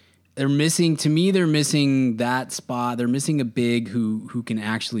 They're missing, to me, they're missing that spot. They're missing a big who can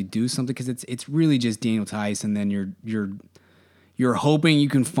actually do something, because it's really just Daniel Tice, and then you're hoping you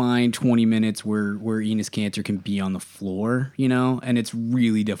can find 20 minutes where Enes Kanter can be on the floor, and it's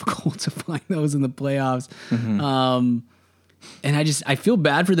really difficult to find those in the playoffs. Mm-hmm. And I feel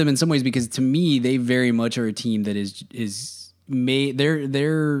bad for them in some ways, because to me, they very much are a team that is made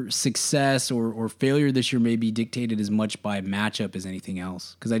their success or failure this year may be dictated as much by matchup as anything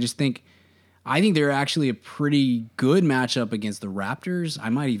else. Because I think they're actually a pretty good matchup against the Raptors. I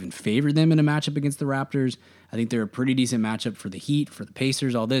might even favor them in a matchup against the Raptors. I think they're a pretty decent matchup for the Heat, for the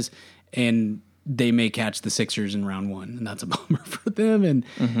Pacers, all this, and they may catch the Sixers in round 1, and that's a bummer for them. And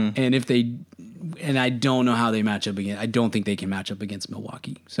if they. And I don't know how they match up again. I don't think they can match up against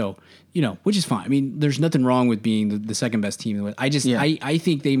Milwaukee. So, which is fine. I mean, there's nothing wrong with being the second best team. I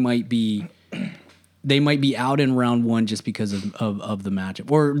think they might be out in round 1 just because of the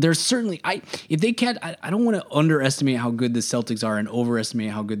matchup. Or there's certainly, if they can't, I don't want to underestimate how good the Celtics are and overestimate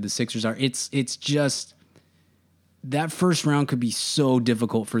how good the Sixers are. It's just that first round could be so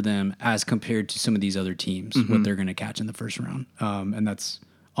difficult for them as compared to some of these other teams, what they're going to catch in the first round. And that's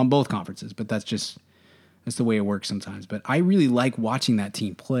on both conferences, but that's the way it works sometimes. But I really like watching that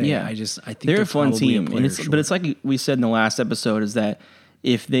team play. Yeah, I think they're a fun team, but it's like we said in the last episode, is that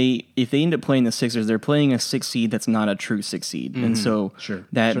if they end up playing the Sixers, they're playing a 6 seed that's not a true 6 seed, and so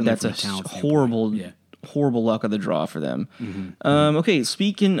that's a horrible luck of the draw for them. Okay,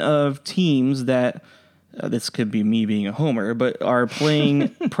 speaking of teams that. This could be me being a homer, but are playing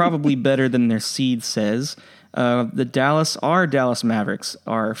probably better than their seed says. The Dallas Mavericks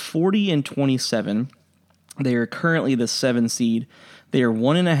are 40-27. They are currently the 7 seed. They are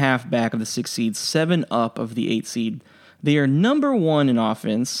 1.5 back of the 6 seed, 7 up of the 8 seed. They are number 1 in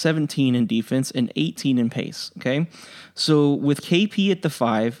offense, 17 in defense, and 18 in pace. Okay, so with KP at the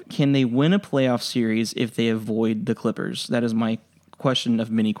 5, can they win a playoff series if they avoid the Clippers? That is my question of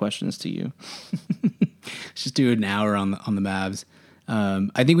many questions to you. Let's just do an hour on the Mavs.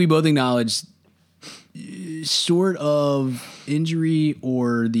 I think we both acknowledge, short of injury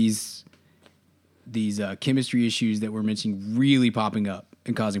or these chemistry issues that we're mentioning really popping up,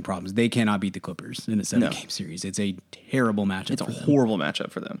 and causing problems. They cannot beat the Clippers in a 7-game series. It's a terrible matchup. It's a horrible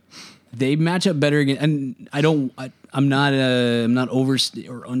matchup for them. They match up better again, and I'm not over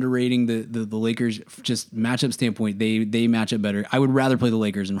or underrating the Lakers. Just matchup standpoint, they match up better. I would rather play the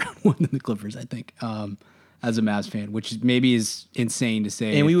Lakers in round 1 than the Clippers. I think, as a Mavs fan, which maybe is insane to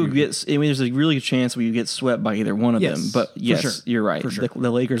say. And we would get. I mean, there's a really good chance we would get swept by either one of them. But yes, sure. You're right. For sure.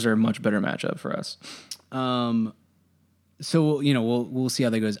 The Lakers are a much better matchup for us. So we'll see how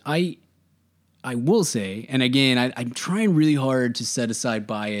that goes. I will say, and again, I'm trying really hard to set aside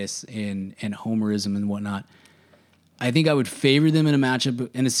bias and homerism and whatnot. I think I would favor them in a matchup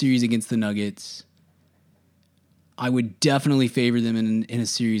in a series against the Nuggets. I would definitely favor them in a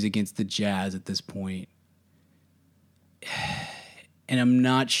series against the Jazz at this point. And I'm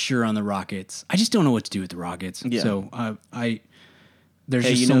not sure on the Rockets. I just don't know what to do with the Rockets. Yeah. So there's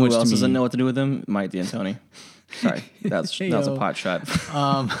just so much to me. Who else doesn't know what to do with them? Mike D'Antoni. Sorry, that was a pot shot.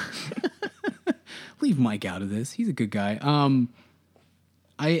 Leave Mike out of this. He's a good guy.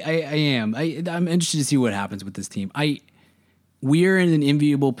 I am. I'm interested to see what happens with this team. We are in an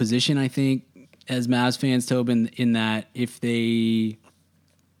enviable position, I think, as Mavs fans, Tobin, in that if they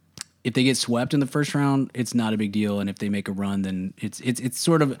get swept in the first round, it's not a big deal, and if they make a run, then it's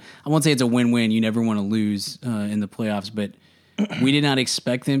sort of, I won't say it's a win-win. You never want to lose in the playoffs, but we did not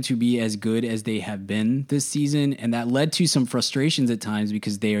expect them to be as good as they have been this season, and that led to some frustrations at times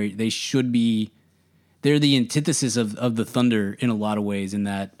because they should be. They're the antithesis of the Thunder in a lot of ways, in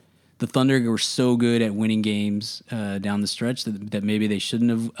that the Thunder were so good at winning games down the stretch that maybe they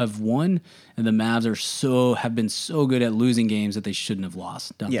shouldn't have won, and the Mavs have been so good at losing games that they shouldn't have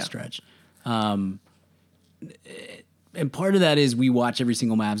lost down the stretch. And part of that is we watch every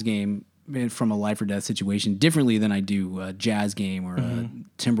single Mavs game from a life or death situation differently than I do a Jazz game or a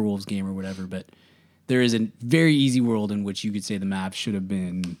Timberwolves game or whatever. But there is a very easy world in which you could say the Mavs should have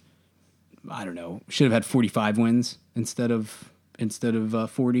been, I don't know, should have had 45 wins instead of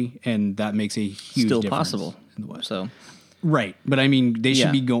 40, and that makes a huge still difference possible in the West. So right, but I mean they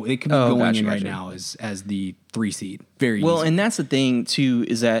should be going. They could be going in right now as the 3 seed. Very well, easy. and that's the thing too,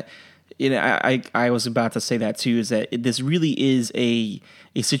 is that I was about to say that too, is that this really is a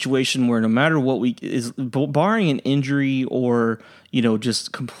situation where no matter what barring an injury or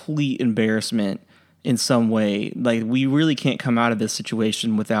just complete embarrassment in some way, like we really can't come out of this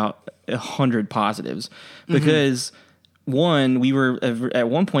situation without 100 positives, because one, we were at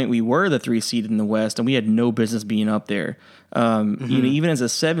one point we were the 3 seed in the West, and we had no business being up there. Even as a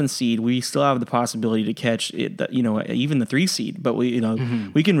 7 seed, we still have the possibility to catch it. Even the 3 seed, but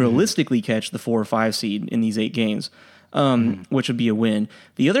we can realistically catch the 4 or 5 seed in these 8 games, which would be a win.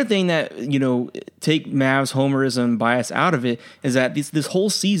 The other thing that take Mavs homerism bias out of it is that this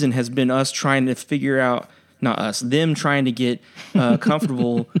whole season has been us trying to figure out. Not us, them trying to get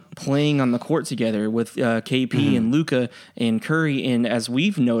comfortable playing on the court together with KP and Luka and Curry. And as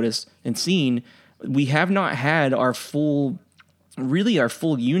we've noticed and seen, we have not had our full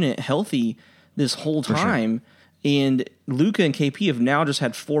unit healthy this whole time. Sure. And Luka and KP have now just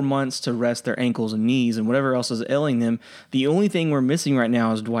had 4 months to rest their ankles and knees and whatever else is ailing them. The only thing we're missing right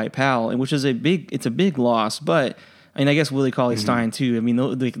now is Dwight Powell, which is a big loss, but. And I guess Willie Cauley-Stein too. I mean,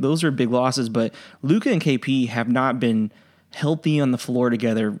 those are big losses, but Luka and KP have not been healthy on the floor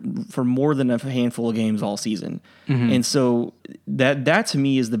together for more than a handful of games all season. And so that to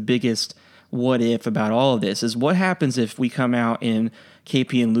me is the biggest what if about all of this, is what happens if we come out and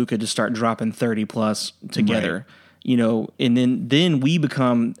KP and Luka just start dropping 30 plus together, and then we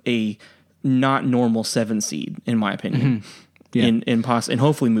become a not normal 7 seed, in my opinion. Yeah. And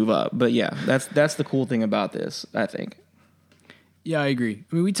hopefully move up. But yeah, that's the cool thing about this, I think. Yeah, I agree.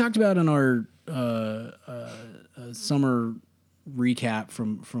 I mean, we talked about in our summer recap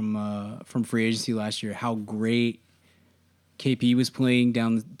from free agency last year how great KP was playing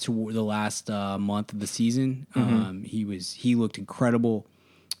down to the last month of the season. He looked incredible,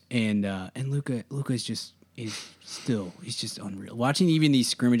 and Luka's just. He's just unreal. Watching even these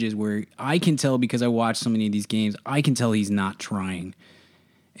scrimmages where I can tell, because I watch so many of these games, I can tell he's not trying,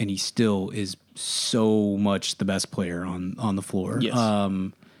 and he still is so much the best player on the floor. Yes.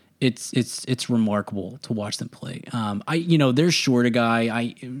 It's remarkable to watch them play. They're short a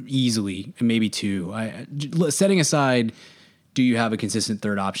guy. Easily, maybe 2. Setting aside, do you have a consistent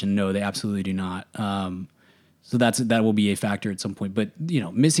third option? No, they absolutely do not. So that will be a factor at some point. But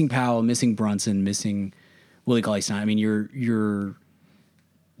missing Powell, missing Brunson, missing Willie Cauley-Stein. I mean, your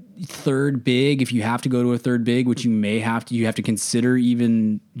third big, if you have to go to a third big, which you have to consider,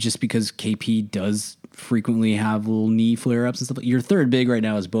 even just because KP does frequently have little knee flare-ups and stuff. Your third big right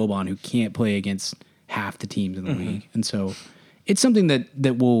now is Boban, who can't play against half the teams in the league. And so it's something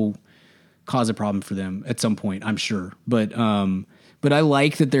that will cause a problem for them at some point, I'm sure. But I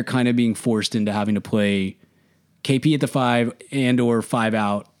like that they're kind of being forced into having to play KP at the 5 and or 5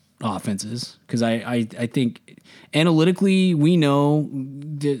 out offenses, because I think analytically we know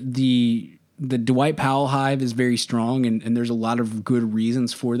the Dwight Powell hive is very strong, and there's a lot of good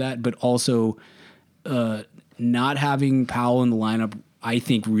reasons for that, but also not having Powell in the lineup, I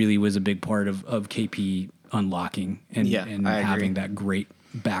think, really was a big part of KP unlocking and having that great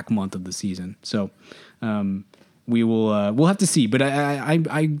back month of the season. So we'll have to see, but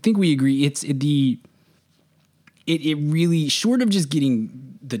I think we agree it really, short of just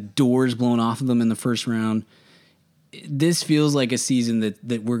getting the doors blown off of them in the first round, this feels like a season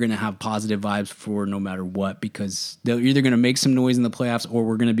that we're going to have positive vibes for no matter what, because they're either going to make some noise in the playoffs or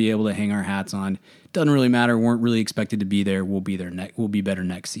we're going to be able to hang our hats on. Doesn't really matter. Weren't really expected to be there. We'll be there. We'll be better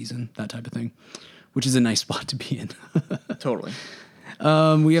next season. That type of thing, which is a nice spot to be in. Totally.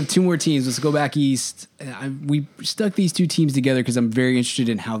 We have 2 more teams. Let's go back east. We stuck these 2 teams together because I'm very interested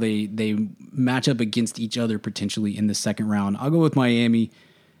in how they match up against each other potentially in the second round. I'll go with Miami.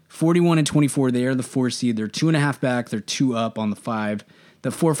 41-24. They are the 4 seed. They're 2.5 back. They're 2 up on the 5. The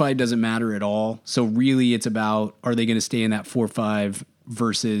 4-5 doesn't matter at all. So really, it's about, are they going to stay in that 4-5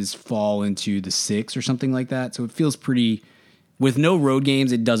 versus fall into the 6 or something like that? So it feels pretty. With no road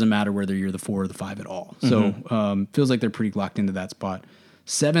games, it doesn't matter whether you're the 4 or the 5 at all. So feels like they're pretty locked into that spot.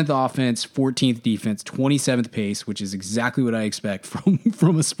 7th offense, 14th defense, 27th pace, which is exactly what I expect from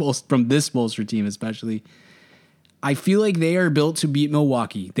this Spoelstra team, especially. I feel like they are built to beat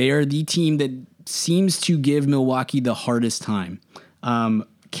Milwaukee. They are the team that seems to give Milwaukee the hardest time.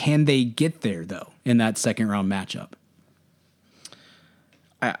 Can they get there, though, in that second round matchup?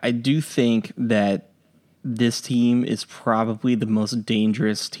 I do think that this team is probably the most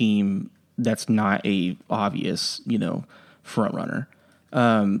dangerous team that's not a obvious, front runner.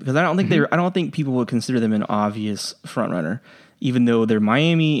 Because I don't think people would consider them an obvious front runner, even though they're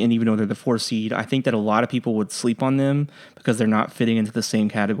Miami and even though they're the 4 seed. I think that a lot of people would sleep on them because they're not fitting into the same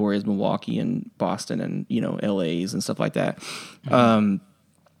category as Milwaukee and Boston and LA's and stuff like that. I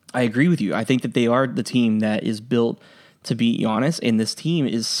agree with you. I think that they are the team that is built to beat Giannis, and this team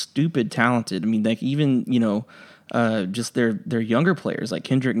is stupid talented. I mean, like even just their younger players, like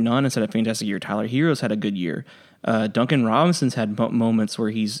Kendrick Nunn has had a fantastic year. Tyler Hero's had a good year. Duncan Robinson's had moments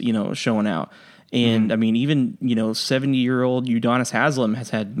where he's showing out. And I mean, even 70-year-old Udonis Haslem has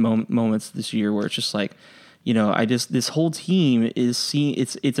had moments this year where it's just like, this whole team is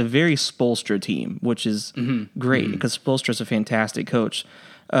it's a very Spoelstra team, which is great because Spoelstra's a fantastic coach.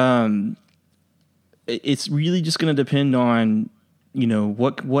 It's really just going to depend on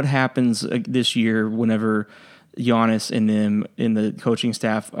what happens this year whenever Giannis and them in the coaching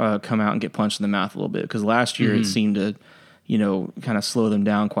staff come out and get punched in the mouth a little bit, because last year it seemed to kind of slow them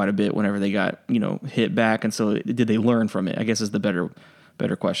down quite a bit whenever they got hit back. And so did they learn from it, I guess, is the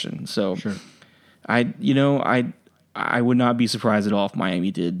better question. So sure. I would not be surprised at all if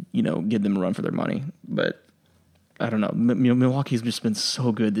Miami did give them a run for their money, but I don't know. Milwaukee's just been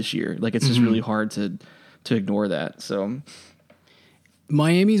so good this year. Like, it's just really hard to ignore that. So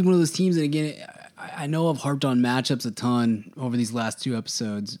Miami's one of those teams that, again, I know I've harped on matchups a ton over these last 2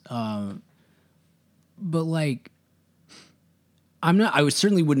 episodes. But like, I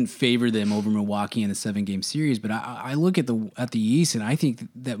certainly wouldn't favor them over Milwaukee in a 7-game series, but I look at the East, and I think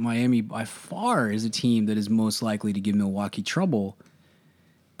that Miami by far is a team that is most likely to give Milwaukee trouble.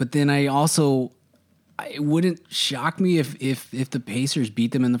 But then it wouldn't shock me if the Pacers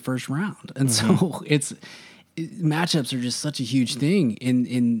beat them in the first round. And so matchups are just such a huge thing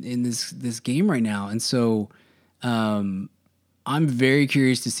in this game right now. And so I'm very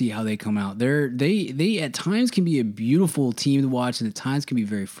curious to see how they come out. They at times can be a beautiful team to watch, and at times can be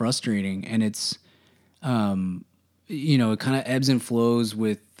very frustrating. And it's it kind of ebbs and flows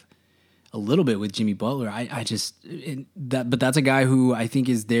with a little bit with Jimmy Butler. But that's a guy who I think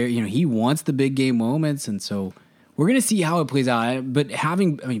is there. He wants the big game moments, and so we're gonna see how it plays out. But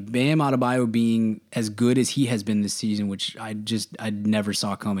Bam Adebayo being as good as he has been this season, which I never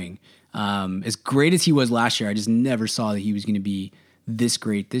saw coming. As great as he was last year, I just never saw that he was going to be this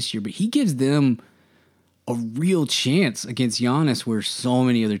great this year. But he gives them a real chance against Giannis, where so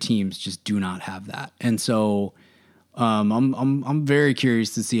many other teams just do not have that. And so I'm very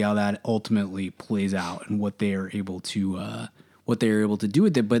curious to see how that ultimately plays out and what they are able to do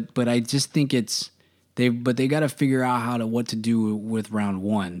with it. But I just think they got to figure out what to do with round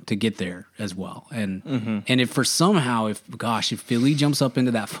 1 to get there as well. And if Philly jumps up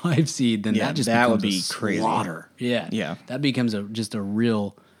into that 5 seed, then that would be crazy. Slaughter. Yeah. That becomes just a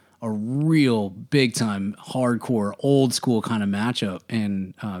real a real big time, hardcore, old school kind of matchup,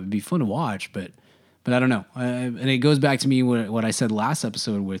 and it'd be fun to watch. But I don't know, and it goes back to me what I said last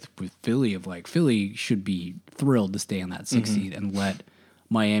episode with Philly of like Philly should be thrilled to stay on that 6th seed and let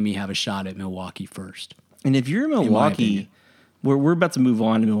Miami have a shot at Milwaukee first. And if you're Milwaukee, we're about to move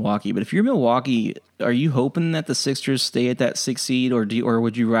on to Milwaukee, but if you're Milwaukee, are you hoping that the Sixers stay at that 6th seed, or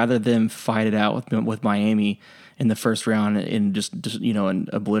would you rather them fight it out with Miami in the first round and just and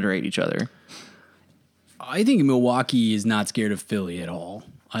obliterate each other? I think Milwaukee is not scared of Philly at all.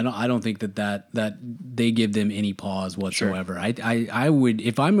 I don't think that they give them any pause whatsoever. Sure. I would,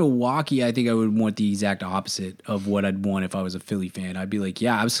 if I'm Milwaukee, I think I would want the exact opposite of what I'd want if I was a Philly fan. I'd be like,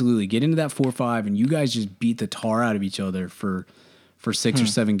 yeah, absolutely, get into that 4-5, and you guys just beat the tar out of each other for 6 or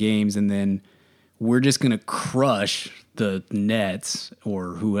 7 games, and then we're just gonna crush the Nets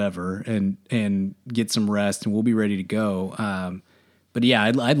or whoever and get some rest, and we'll be ready to go. But yeah,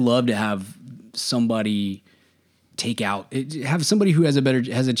 I'd love to have somebody have somebody who has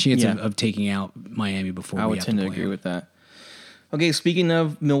a chance of taking out Miami before. I would tend to agree with that. Okay, speaking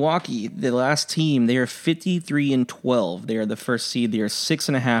of Milwaukee, the last team, they are 53-12. They are the first seed. They are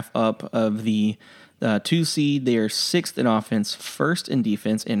 6.5 up of the 2 seed. They are 6th in offense, 1st in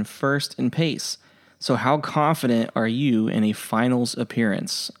defense, and 1st in pace. So how confident are you in a finals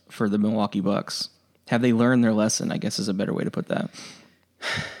appearance for the Milwaukee Bucks? Have they learned their lesson, I guess is a better way to put that.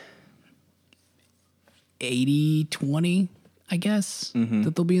 80-20, I guess,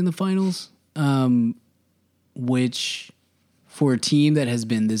 that they'll be in the finals, which for a team that has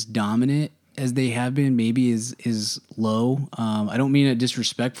been this dominant as they have been, maybe is low. I don't mean it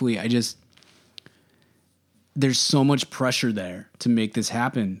disrespectfully. There's so much pressure there to make this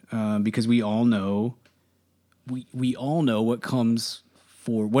happen because we all know what comes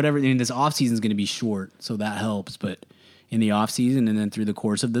for whatever. I mean, this offseason is going to be short, so that helps, but in the offseason and then through the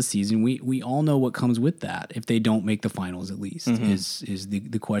course of the season, we all know what comes with that. If they don't make the finals, at least, is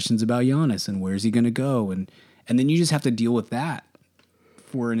the questions about Giannis and where's he going to go. And then you just have to deal with that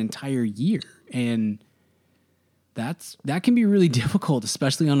for an entire year. And that can be really difficult,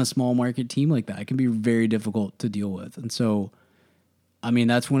 especially on a small market team like that. It can be very difficult to deal with. And so, I mean,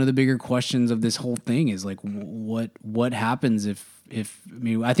 that's one of the bigger questions of this whole thing is like, what happens I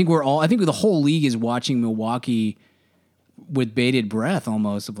think the whole league is watching Milwaukee with bated breath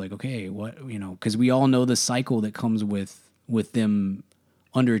almost of like, okay, because we all know the cycle that comes with them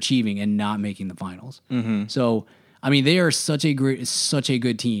underachieving and not making the finals. So, I mean, they are such a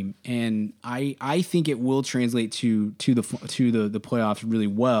good team, and I think it will translate to the playoffs really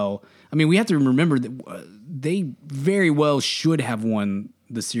well. I mean, we have to remember that they very well should have won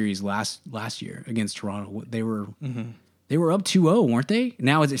the series last year against Toronto. They were up 2-0, weren't they?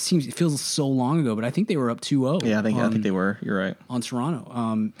 Now it feels so long ago, but I think they were up 2-0. Yeah, I think they were. You're right. On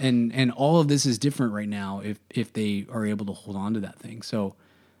Toronto. And all of this is different right now if they are able to hold on to that thing. So,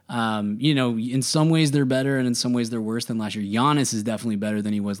 in some ways they're better and in some ways they're worse than last year. Giannis is definitely better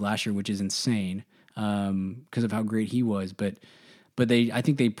than he was last year, which is insane because of how great he was. But I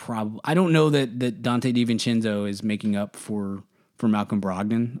think they probably, I don't know that Dante DiVincenzo is making up for Malcolm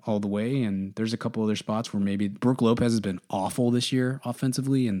Brogdon all the way, and there's a couple other spots where maybe Brook Lopez has been awful this year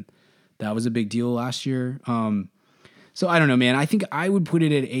offensively, and that was a big deal last year. So I don't know, man. I think I would put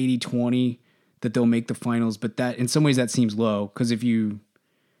it at 80-20 that they'll make the finals, but that in some ways that seems low because if you,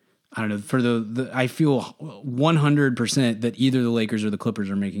 I don't know, for I feel 100% that either the Lakers or the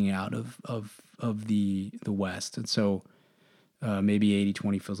Clippers are making it out of the West, and so. Maybe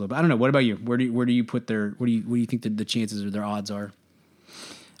 80-20 feels low. But I don't know. What about you? Where do you put what do you think the chances or their odds are?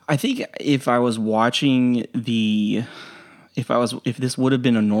 I think if I was watching if this would have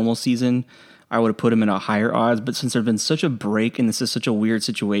been a normal season, I would have put them in a higher odds. But since there's been such a break and this is such a weird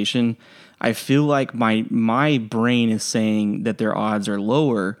situation, I feel like my brain is saying that their odds are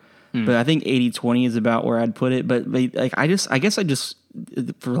lower. But I think 80-20 is about where I'd put it. But like I guess I just,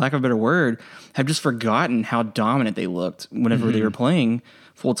 for lack of a better word, have just forgotten how dominant they looked whenever they were playing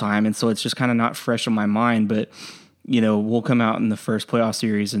full time. And so it's just kind of not fresh on my mind. But, we'll come out in the first playoff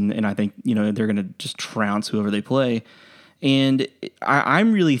series and I think, they're going to just trounce whoever they play. And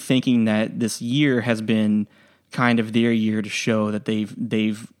I'm really thinking that this year has been kind of their year to show that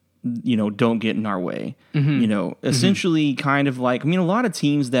they've don't get in our way. Essentially kind of like, a lot of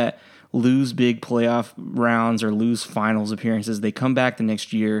teams that lose big playoff rounds or lose finals appearances, they come back the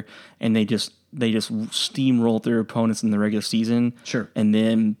next year and they just steamroll their opponents in the regular season. Sure. And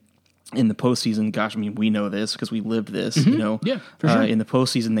then in the postseason, gosh, we know this because we lived this, Yeah, for sure. In the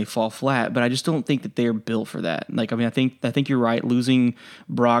postseason, they fall flat, but I just don't think that they're built for that. Like, I think you're right. Losing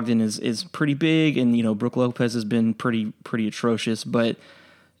Brogdon is pretty big, and Brook Lopez has been pretty atrocious, but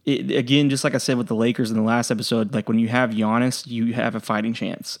again, just like I said with the Lakers in the last episode, like when you have Giannis, you have a fighting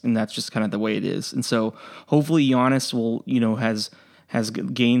chance, and that's just kind of the way it is. And so hopefully Giannis will, has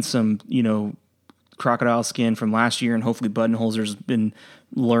gained some, crocodile skin from last year, and hopefully Budenholzer's been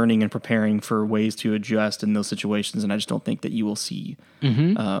learning and preparing for ways to adjust in those situations. And I just don't think that you will see.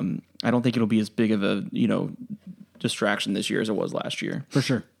 I don't think it'll be as big of a distraction this year as it was last year. For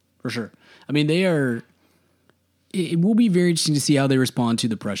sure. I mean, it will be very interesting to see how they respond to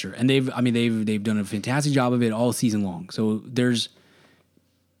the pressure, and they've done a fantastic job of it all season long. So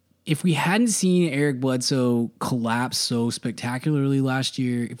if we hadn't seen Eric Bledsoe collapse so spectacularly last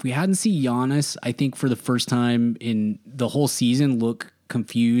year, if we hadn't seen Giannis, I think for the first time in the whole season, look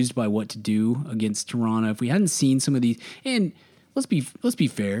confused by what to do against Toronto, if we hadn't seen some of these, and let's be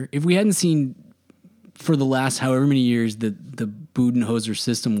fair, if we hadn't seen for the last however many years that the Budenholzer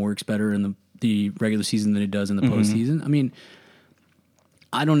system works better in the regular season than it does in the postseason. I mean,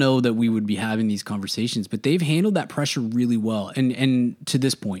 I don't know that we would be having these conversations, but they've handled that pressure really well. And to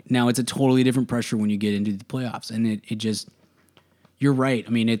this point, now it's a totally different pressure when you get into the playoffs, and it just, you're right. I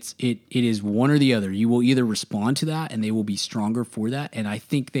mean, it is one or the other. You will either respond to that and they will be stronger for that. And I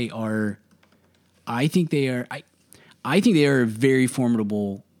think they are a very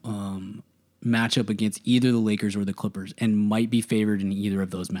formidable, matchup against either the Lakers or the Clippers, and might be favored in either of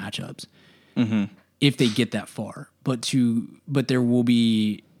those matchups if they get that far. But there will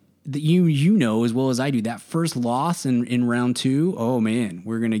be as well as I do, that first loss in round 2. Oh man,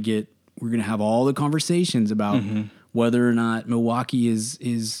 we're gonna have all the conversations about whether or not Milwaukee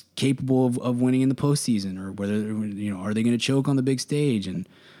is capable of winning in the postseason, or whether are they going to choke on the big stage, and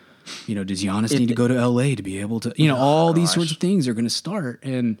does Giannis need to go to LA to be able to all these sorts of things are going to start.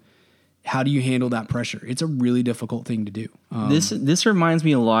 And how do you handle that pressure? It's a really difficult thing to do. This reminds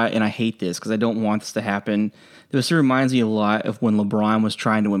me a lot, and I hate this because I don't want this to happen. This reminds me a lot of when LeBron was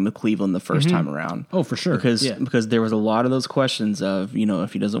trying to win with Cleveland the first time around. Oh, for sure. Because there was a lot of those questions of,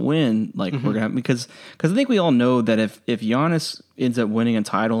 if he doesn't win, like we're gonna have, because I think we all know that if Giannis ends up winning a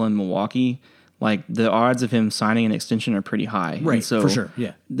title in Milwaukee, like the odds of him signing an extension are pretty high. Right. And so for sure.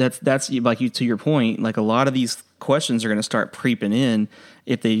 Yeah. That's like to your point, like a lot of these questions are going to start creeping in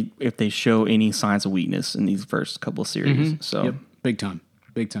if they show any signs of weakness in these first couple of series. So big time.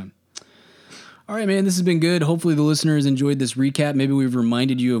 All right, man, this has been good. Hopefully the listeners enjoyed this recap. Maybe we've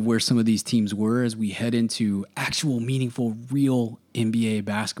reminded you of where some of these teams were as we head into actual, meaningful, real NBA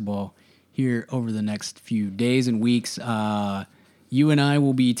basketball here over the next few days and weeks. You and I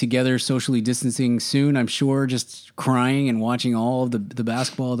will be together socially distancing soon, I'm sure, just crying and watching all of the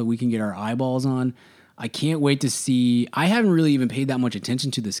basketball that we can get our eyeballs on. I can't wait to see. I haven't really even paid that much attention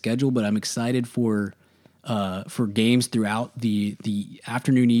to the schedule, but I'm excited for games throughout the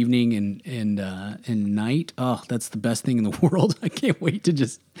afternoon, evening, and night. Oh, that's the best thing in the world. I can't wait to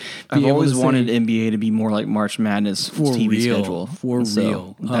just. I've always wanted NBA to be more like March Madness TV schedule. For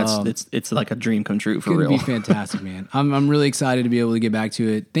real, it's like a dream come true. For real, real, be fantastic, man. I'm really excited to be able to get back to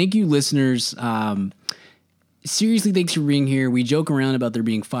it. Thank you, listeners. Seriously, thanks for being here. We joke around about there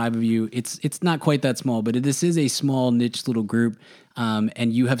being 5 of you. It's not quite that small, but this is a small niche little group,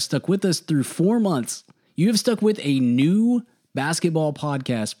 and you have stuck with us through 4 months. You have stuck with a new basketball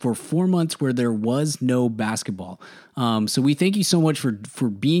podcast for 4 months where there was no basketball. So we thank you so much for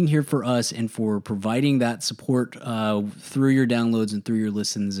being here for us and for providing that support through your downloads and through your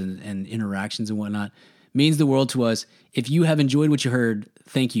listens and interactions and whatnot. It means the world to us. If you have enjoyed what you heard,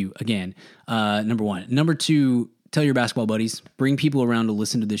 thank you again. Number 1. Number 2, tell your basketball buddies. Bring people around to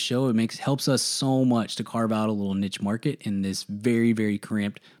listen to this show. It helps us so much to carve out a little niche market in this very, very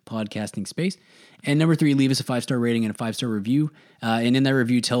cramped podcasting space. And number 3, leave us a 5-star rating and a 5-star review. And in that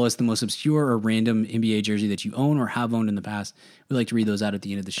review, tell us the most obscure or random NBA jersey that you own or have owned in the past. We like to read those out at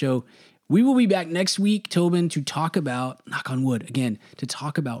the end of the show. We will be back next week, Tobin, to talk about, knock on wood, again, to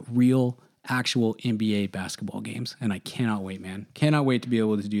talk about real, actual NBA basketball games. And I cannot wait, man. Cannot wait to be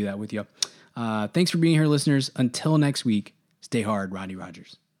able to do that with you. Thanks for being here, listeners. Until next week, stay hard, Rodney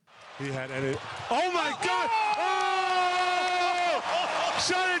Rogers. He had edit. Oh, my God! Oh!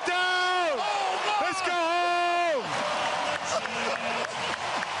 Shut it down! Let's go home!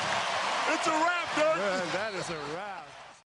 It's a wrap, dude! That is a wrap.